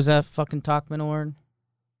 What was that fucking Tauchman award?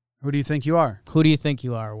 Who do you think you are? Who do you think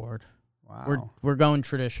you are award? Wow. We're going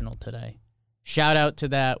traditional today. Shout out to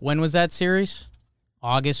that. When was that series?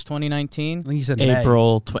 August 2019? I think you said May.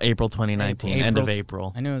 April 2019, April. end of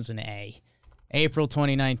April. I knew it was an A. April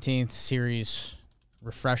 2019 series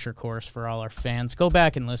refresher course for all our fans. Go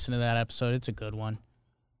back and listen to that episode. It's a good one.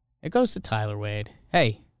 It goes to Tyler Wade.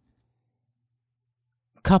 Hey,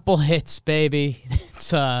 couple hits, baby. It's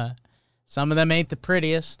some of them ain't the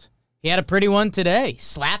prettiest. He had a pretty one today.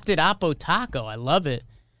 Slapped it Oppo Taco. I love it.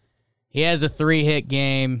 He has a 3-hit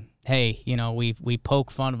game. Hey, we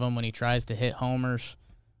poke fun of him when he tries to hit homers.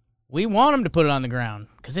 We want him to put it on the ground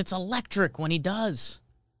because it's electric when he does.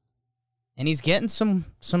 And he's getting some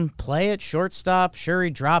play at shortstop. Sure,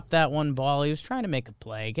 he dropped that one ball. He was trying to make a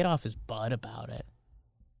play, get off his butt about it.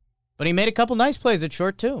 But he made a couple nice plays at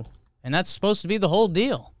short, too. And that's supposed to be the whole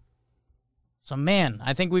deal. So, man,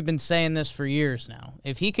 I think we've been saying this for years now.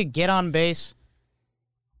 If he could get on base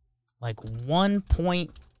like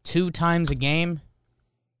 1.2 times a game,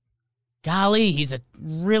 golly, he's a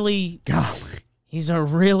really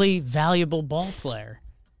valuable ball player.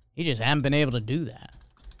 He just hasn't been able to do that.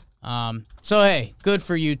 So, hey, good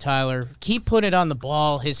for you, Tyler. Keep putting it on the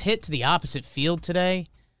ball. His hit to the opposite field today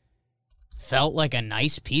felt like a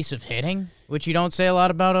nice piece of hitting, which you don't say a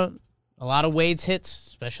lot about a lot of Wade's hits,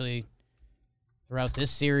 especially throughout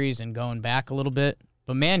this series and going back a little bit.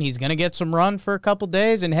 But, man, he's going to get some run for a couple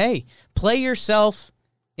days. And, hey, play yourself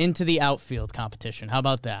into the outfield competition. How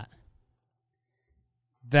about that?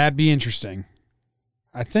 That'd be interesting.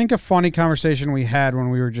 I think a funny conversation we had when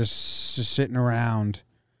we were just sitting around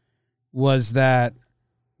was that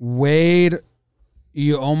Wade,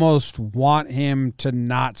 you almost want him to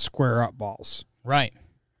not square up balls. Right.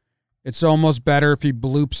 It's almost better if he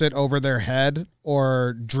bloops it over their head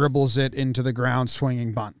or dribbles it into the ground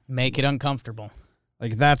swinging bunt. Make it uncomfortable.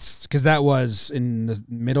 Like that's because that was in the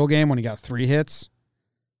middle game when he got 3 hits.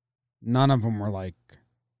 None of them were like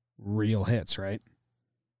real hits, right?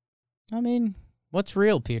 I mean, what's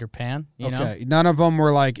real, Peter Pan? You know? None of them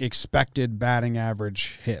were like expected batting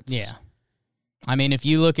average hits. Yeah. I mean, if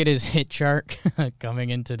you look at his hit chart coming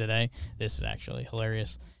into today, this is actually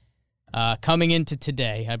hilarious. Coming into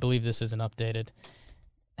today, I believe this isn't updated.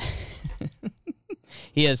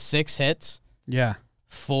 He has 6 hits. Yeah.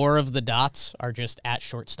 4 of the dots are just at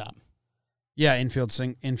shortstop. Yeah, infield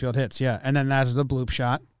hits, yeah. And then that's the bloop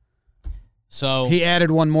shot. So He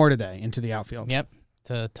added one more today into the outfield. Yep,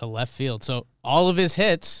 to left field. So all of his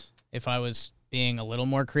hits, if I was being a little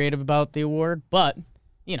more creative about the award, but,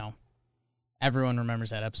 everyone remembers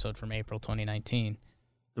that episode from April 2019.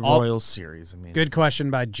 The Royals series. I mean, Good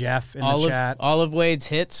question by Jeff in the chat. All of Wade's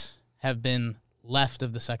hits have been left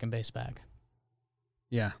of the second base bag.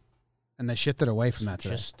 Yeah. And they shifted away from that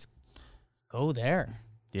today. Just go there.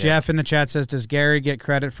 yeah. Jeff in the chat says, does Gary get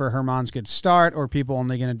credit for Herman's good start, or people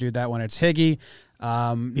only going to do that when it's Higgy? No,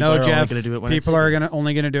 are only Jeff. gonna do it when it's people are Higgy.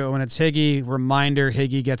 only going to do it when it's Higgy. Reminder,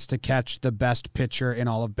 Higgy gets to catch the best pitcher in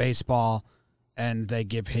all of baseball, and they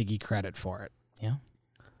give Higgy credit for it. Yeah.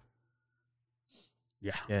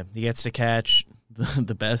 Yeah. Yeah, he gets to catch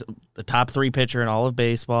the top 3 pitcher in all of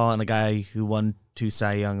baseball, and the guy who won 2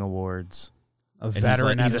 Cy Young awards. A And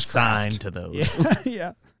veteran he's at his assigned craft. to those.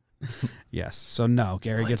 Yeah. Yes. So, no,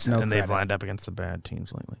 Gary gets no and credit. they've lined up against the bad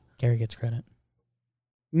teams lately. Gary gets credit.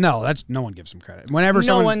 No, no one gives him credit. Whenever No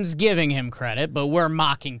someone, one's giving him credit, but we're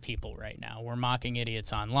mocking people right now. We're mocking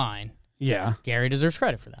idiots online. yeah, Gary deserves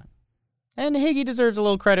credit for that. And Higgy deserves a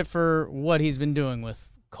little credit for what he's been doing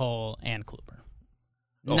with Cole and Kluber.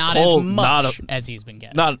 Oh, Not Cole, as much as he's been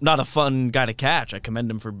getting. Not a fun guy to catch. I commend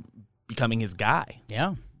him for becoming his guy.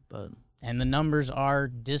 Yeah. But And the numbers are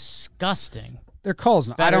disgusting. they're Cole's.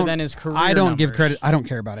 Better than his career I don't give numbers. credit. I don't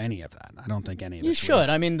care about any of that. I don't think any of You this should.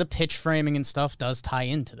 I mean, the pitch framing and stuff does tie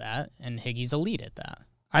into that, and Higgy's elite at that.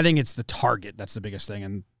 I think it's the target that's the biggest thing,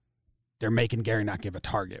 and they're making Gary not give a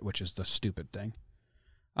target, which is the stupid thing.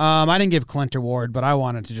 I didn't give Clint award, but I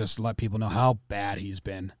wanted to just let people know how bad he's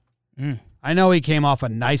been. I know he came off a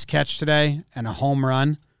nice catch today and a home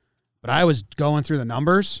run, but I was going through the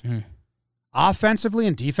numbers. Offensively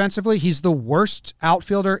and defensively, he's the worst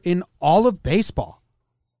outfielder in all of baseball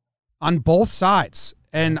on both sides.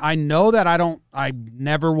 And I know that I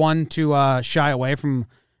never one to shy away from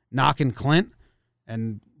knocking Clint.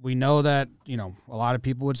 And we know that, a lot of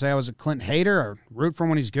people would say I was a Clint hater or root for him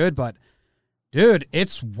when he's good, but dude,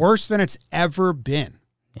 it's worse than it's ever been.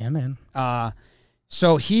 Yeah, man.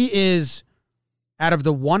 So he is, out of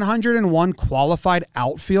the 101 qualified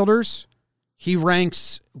outfielders, he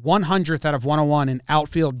ranks 100th out of 101 in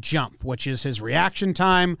outfield jump, which is his reaction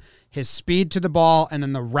time, his speed to the ball, and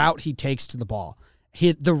then the route he takes to the ball.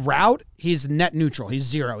 The route, he's net neutral. He's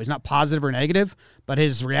 0. He's not positive or negative, but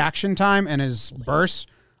his reaction time and his bursts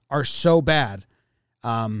are so bad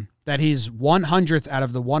that he's 100th out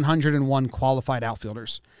of the 101 qualified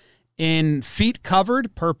outfielders. In feet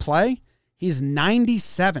covered per play, he's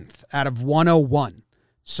 97th out of 101.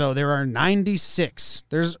 So there are 96.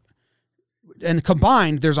 And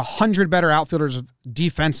combined, there's 100 better outfielders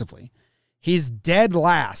defensively. He's dead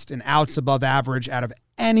last in outs above average out of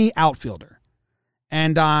any outfielder.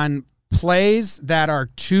 And on plays that are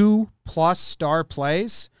 2+ star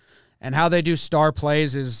plays, and how they do star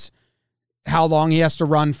plays is how long he has to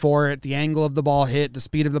run for it, the angle of the ball hit, the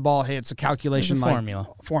speed of the ball hit. It's a calculation There's a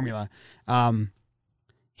formula.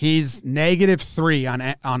 He's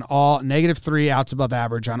 -3 on all -3 outs above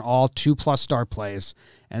average on all 2+ star plays,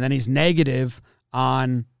 and then he's negative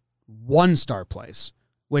on 1-star plays,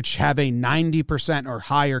 which have a 90% or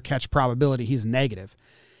higher catch probability. He's negative.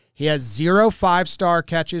 He has 0 5-star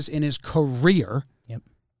catches in his career. Yep.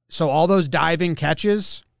 So all those diving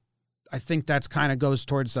catches, I think that's kind of goes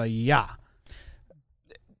towards the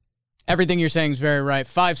Everything you're saying is very right.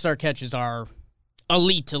 5-star catches are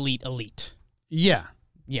elite. Yeah.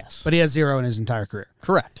 Yes. But he has 0 in his entire career.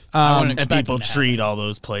 Correct. I wouldn't and expect people him to have treat it. all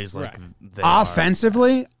those plays like Right. they are.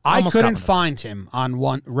 Offensively, I Almost couldn't competent. find him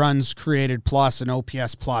on runs created plus and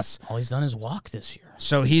OPS plus. All he's done is walk this year.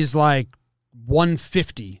 So he's like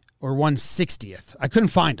 150 or 160th. I couldn't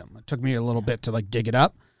find him. It took me a little bit to dig it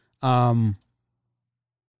up.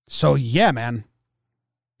 So yeah, man,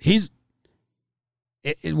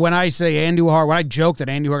 when I say Andujar, when I joke that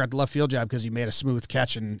Andujar got the left field job because he made a smooth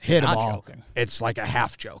catch and hit a Not ball, joking. it's like a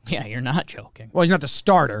half joke. Yeah, you're not joking. Well, he's not the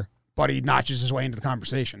starter, but he notches his way into the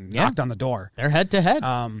conversation. Yeah. Knocked on the door. They're head to head.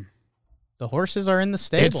 The The horses are in the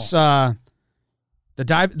stable. It's the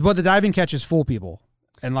diving catches fool people,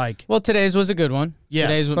 and Well, today's was a good one. Yes,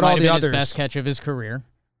 Today's but might all have the been others- his best catch of his career.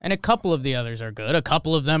 And a couple of the others are good. A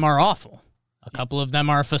couple of them are awful. A couple of them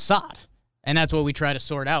are a facade. And that's what we try to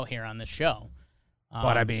sort out here on this show.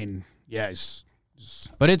 but I mean, yeah,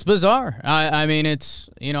 But it's bizarre. I mean, it's,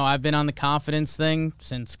 I've been on the confidence thing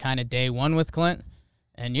since kind of day one with Clint.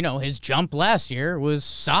 And, his jump last year was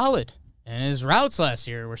solid. And his routes last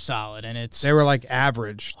year were solid. And it's they were like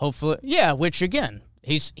average. hopefully, yeah, which again,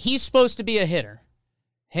 he's supposed to be a hitter.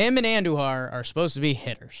 Him and Andujar are supposed to be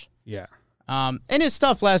hitters. Yeah, And his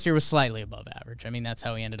stuff last year was slightly above average. I mean, that's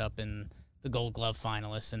how he ended up in the Gold Glove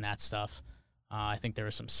finalists and that stuff. I think there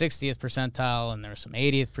was some 60th percentile and there was some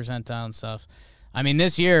 80th percentile and stuff. I mean,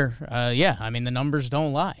 this year, the numbers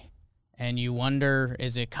don't lie. And you wonder,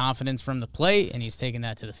 is it confidence from the plate and he's taking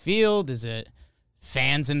that to the field? Is it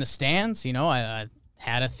fans in the stands? I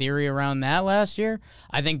had a theory around that last year.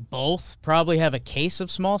 I think both probably have a case of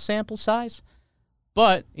small sample size.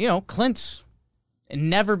 But, Clint's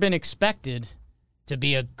never been expected to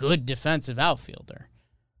be a good defensive outfielder.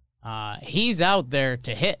 He's out there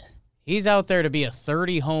to hit. He's out there to be a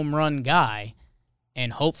 30-home run guy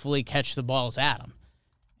and hopefully catch the balls at him.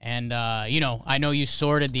 And, I know you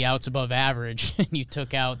sorted the outs above average and you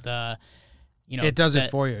took out the, it does it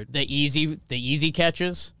for you. The easy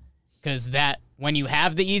catches, because when you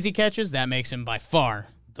have the easy catches, that makes him by far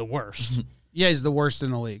the worst. Yeah, he's the worst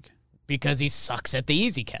in the league. Because he sucks at the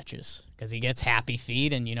easy catches, because he gets happy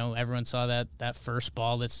feet, and, everyone saw that first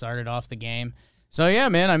ball that started off the game. So, yeah,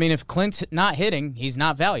 man, I mean, if Clint's not hitting, he's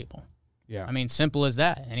not valuable. Yeah. I mean, simple as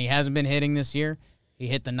that. And he hasn't been hitting this year. He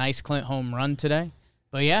hit the nice Clint home run today.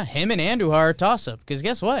 But, yeah, him and Andujar are a toss-up. Because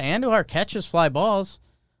guess what? Andujar catches fly balls.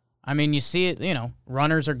 I mean, you see it,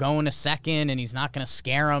 runners are going to second, and he's not going to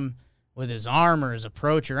scare them with his arm or his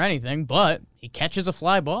approach or anything. But he catches a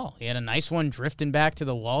fly ball. He had a nice one drifting back to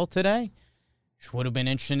the wall today, which would have been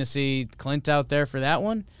interesting to see Clint out there for that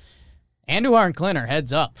one. Andujar and Clint are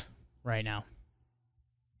heads up right now.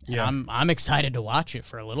 Yeah, I'm excited to watch it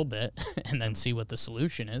for a little bit and then see what the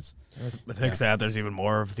solution is. With Hicks out, there's even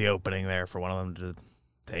more of the opening there for one of them to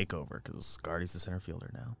take over because Guardy's the center fielder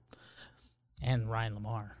now. And Ryan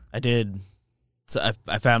Lamar. I did. So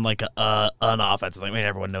I found like an offensive. I mean,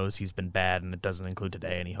 everyone knows he's been bad, and it doesn't include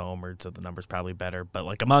today any homered, so the number's probably better. But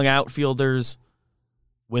like among outfielders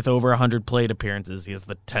with over 100 plate appearances, he has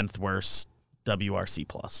the 10th worst WRC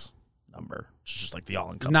plus number, which is just like the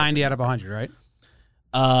all-encompassing 90 out of 100, right?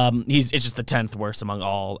 It's just the 10th worst among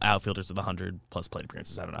all outfielders with 100 plus plate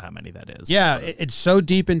appearances. I don't know how many that is. Yeah, it's so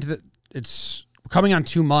deep into it's coming on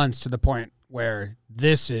 2 months to the point where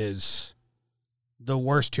this is the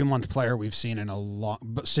worst 2-month player we've seen in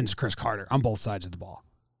since Chris Carter on both sides of the ball.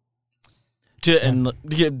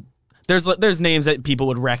 There's names that people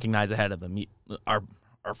would recognize ahead of him. Our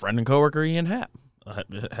friend and coworker Ian Happ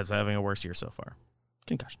has having a worse year so far.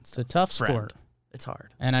 Concussions. It's a tough sport. It's hard.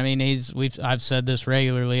 And I mean, I've said this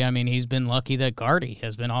regularly. I mean, he's been lucky that Guardy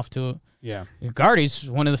has been off to Guardy's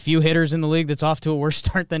one of the few hitters in the league that's off to a worse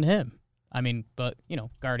start than him. I mean, but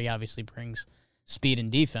Guardy obviously brings speed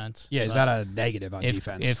and defense. Yeah, is that a negative on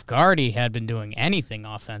defense? If Guardy had been doing anything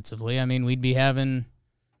offensively, I mean, we'd be having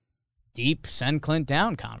deep send Clint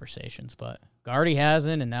down conversations. But Guardy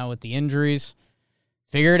hasn't, and now with the injuries,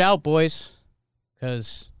 figure it out, boys.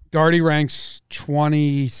 Because Guardy ranks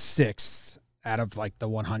 26th. Out of like the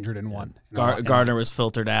 101. Gardner was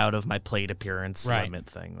filtered out of my plate appearance limit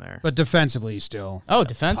thing there. But defensively, he's still.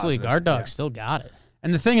 Defensively, Guard Dog still got it.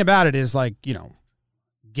 And the thing about it is, like,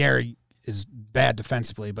 Gary is bad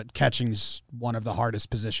defensively, but catching's one of the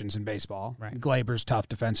hardest positions in baseball. Right. Glaber's tough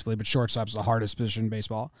defensively, but shortstop's the hardest position in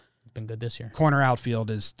baseball. Been good this year. Corner outfield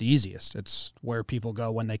is the easiest. It's where people go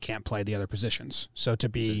when they can't play the other positions. So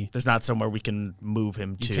there's not somewhere we can move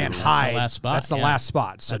him to. You can't hide. That's the last spot. That's the last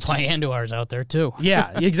spot. So that's why Andujar's out there too.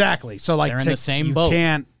 Yeah, exactly. So like they're in the same boat. You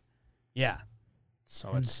can't. Yeah.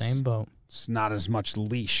 So it's the same boat. It's not as much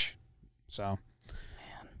leash. So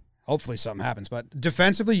hopefully something happens. But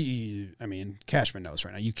defensively, Cashman knows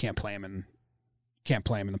right now you can't play him in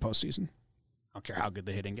the postseason. I don't care how good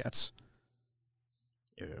the hitting gets.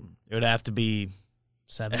 It would have to be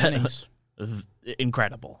 7 innings.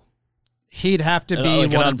 Incredible. He'd have to be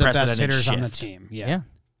like one of the best hitters shift on the team. Yeah.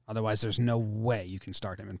 Otherwise, there's no way you can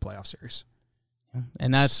start him in playoff series.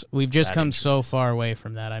 And we've just come so far away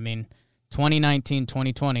from that. I mean, 2019,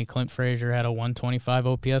 2020, Clint Frazier had a 125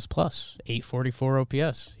 OPS plus, 844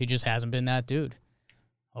 OPS. He just hasn't been that dude.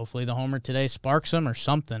 Hopefully the homer today sparks him or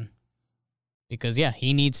something. Because,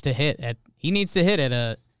 he needs to hit at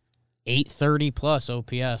a 830 plus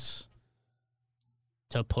OPS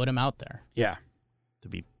to put him out there. Yeah. To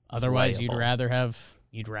be otherwise playable.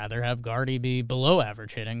 you'd rather have Guardy be below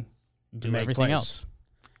average hitting and do everything plays. else.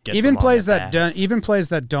 Even plays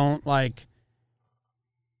that don't like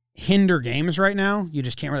hinder games right now, you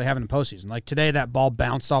just can't really have in the postseason. Like today, that ball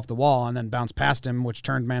bounced off the wall and then bounced past him, which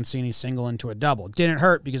turned Mancini's single into a double. Didn't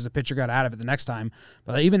hurt because the pitcher got out of it the next time.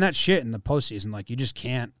 But even that shit in the postseason, like you just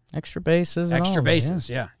can't. Extra bases. You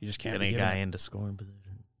just can't. Get a guy into scoring position.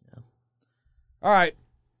 Yeah. All right.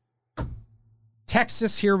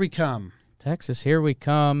 Texas, here we come.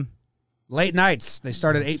 Late nights. They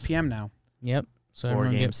start at 8 p.m. now. Yep. So 4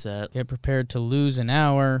 everyone game set. Get prepared to lose an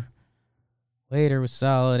hour. Waiter was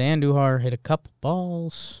solid. Andujar hit a couple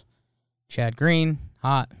balls. Chad Green,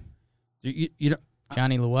 hot. You know,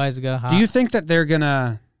 Johnny Loizaga, hot. do you think that they're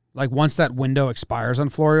gonna once that window expires on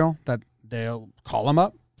Florial that they'll call him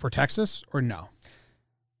up for Texas or no?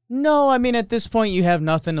 No, I mean, at this point, you have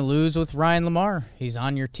nothing to lose with Ryan Lamar. He's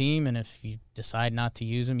on your team, and if you decide not to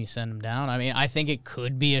use him, you send him down. I mean, I think it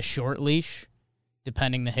could be a short leash,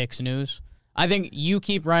 depending the Hicks news. I think you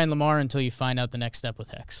keep Ryan Lamar until you find out the next step with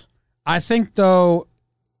Hicks. I think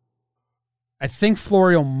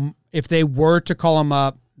Florial, if they were to call him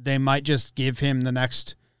up, they might just give him the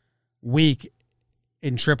next week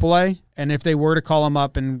in AAA, and if they were to call him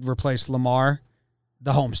up and replace Lamar,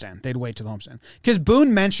 the homestand. They'd wait to the homestand. Because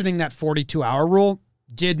Boone mentioning that 42-hour rule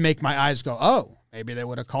did make my eyes go, oh, maybe they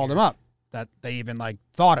would have called him up. That they even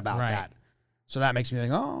thought about that. So that makes me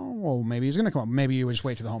think, oh, well, maybe he's going to come up. Maybe you would just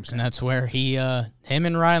wait to the homestand. And that's where him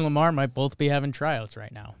and Ryan Lamar might both be having tryouts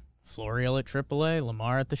right now. Florial at AAA,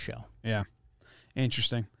 Lamar at the show. Yeah.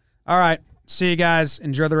 Interesting. All right. See you guys.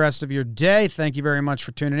 Enjoy the rest of your day. Thank you very much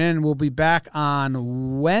for tuning in. We'll be back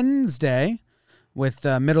on Wednesday with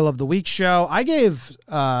the middle of the week show. I gave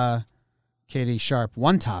Katie Sharp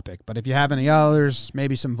one topic, but if you have any others,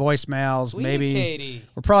 maybe some voicemails, maybe Katie.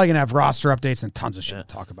 we're probably going to have roster updates and tons of shit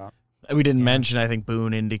to talk about. We didn't mention, I think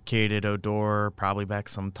Boone indicated Odor probably back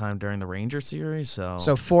sometime during the Ranger series.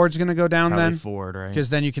 So Ford's going to go down probably then? Ford, right? Because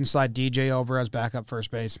then you can slide DJ over as backup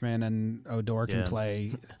first baseman, and Odor can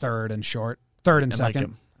play third and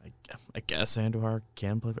second. I guess Andujar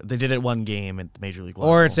can play. They did it one game at the Major League level.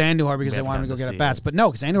 Or it's Andujar because they want him to go get at bats. But no,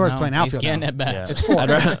 because Andujar's playing outfield. He's getting now. at bats. It's Ford.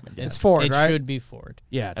 It's Ford, It right? should be Ford.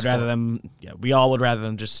 Yeah, I'd rather them. Yeah, we all would rather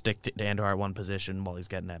them just stick to Andujar at one position while he's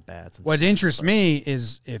getting at bats. What interests me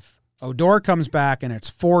is if Odor comes back and it's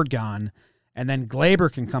Ford gone, and then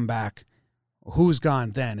Glaber can come back, who's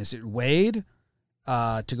gone then? Is it Wade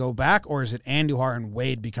to go back, or is it Andujar and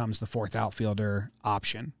Wade becomes the fourth outfielder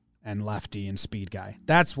option and lefty and speed guy?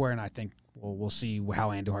 That's where, and I think we'll see how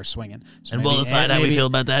Andujar's swinging. So and we'll decide how we feel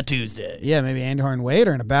about that Tuesday. Yeah, maybe Andujar and Wade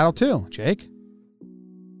are in a battle too. Jake?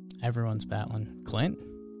 Everyone's battling. Clint,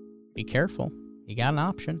 be careful. You got an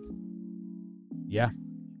option. Yeah.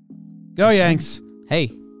 Go Yanks.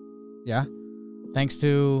 Hey. Yeah? Thanks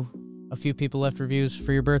to a few people left reviews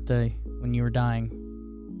for your birthday when you were dying.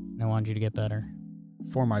 And I wanted you to get better.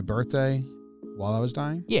 For my birthday while I was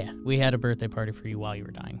dying? Yeah, we had a birthday party for you while you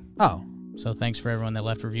were dying. Oh. So thanks for everyone that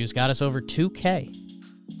left reviews. Got us over 2K.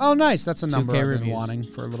 Oh, nice. That's a number 2K I've been reviews. wanting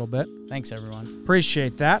for a little bit. Thanks, everyone.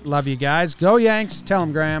 Appreciate that. Love you guys. Go Yanks. Tell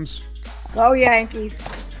them, Grams. Go Yankees.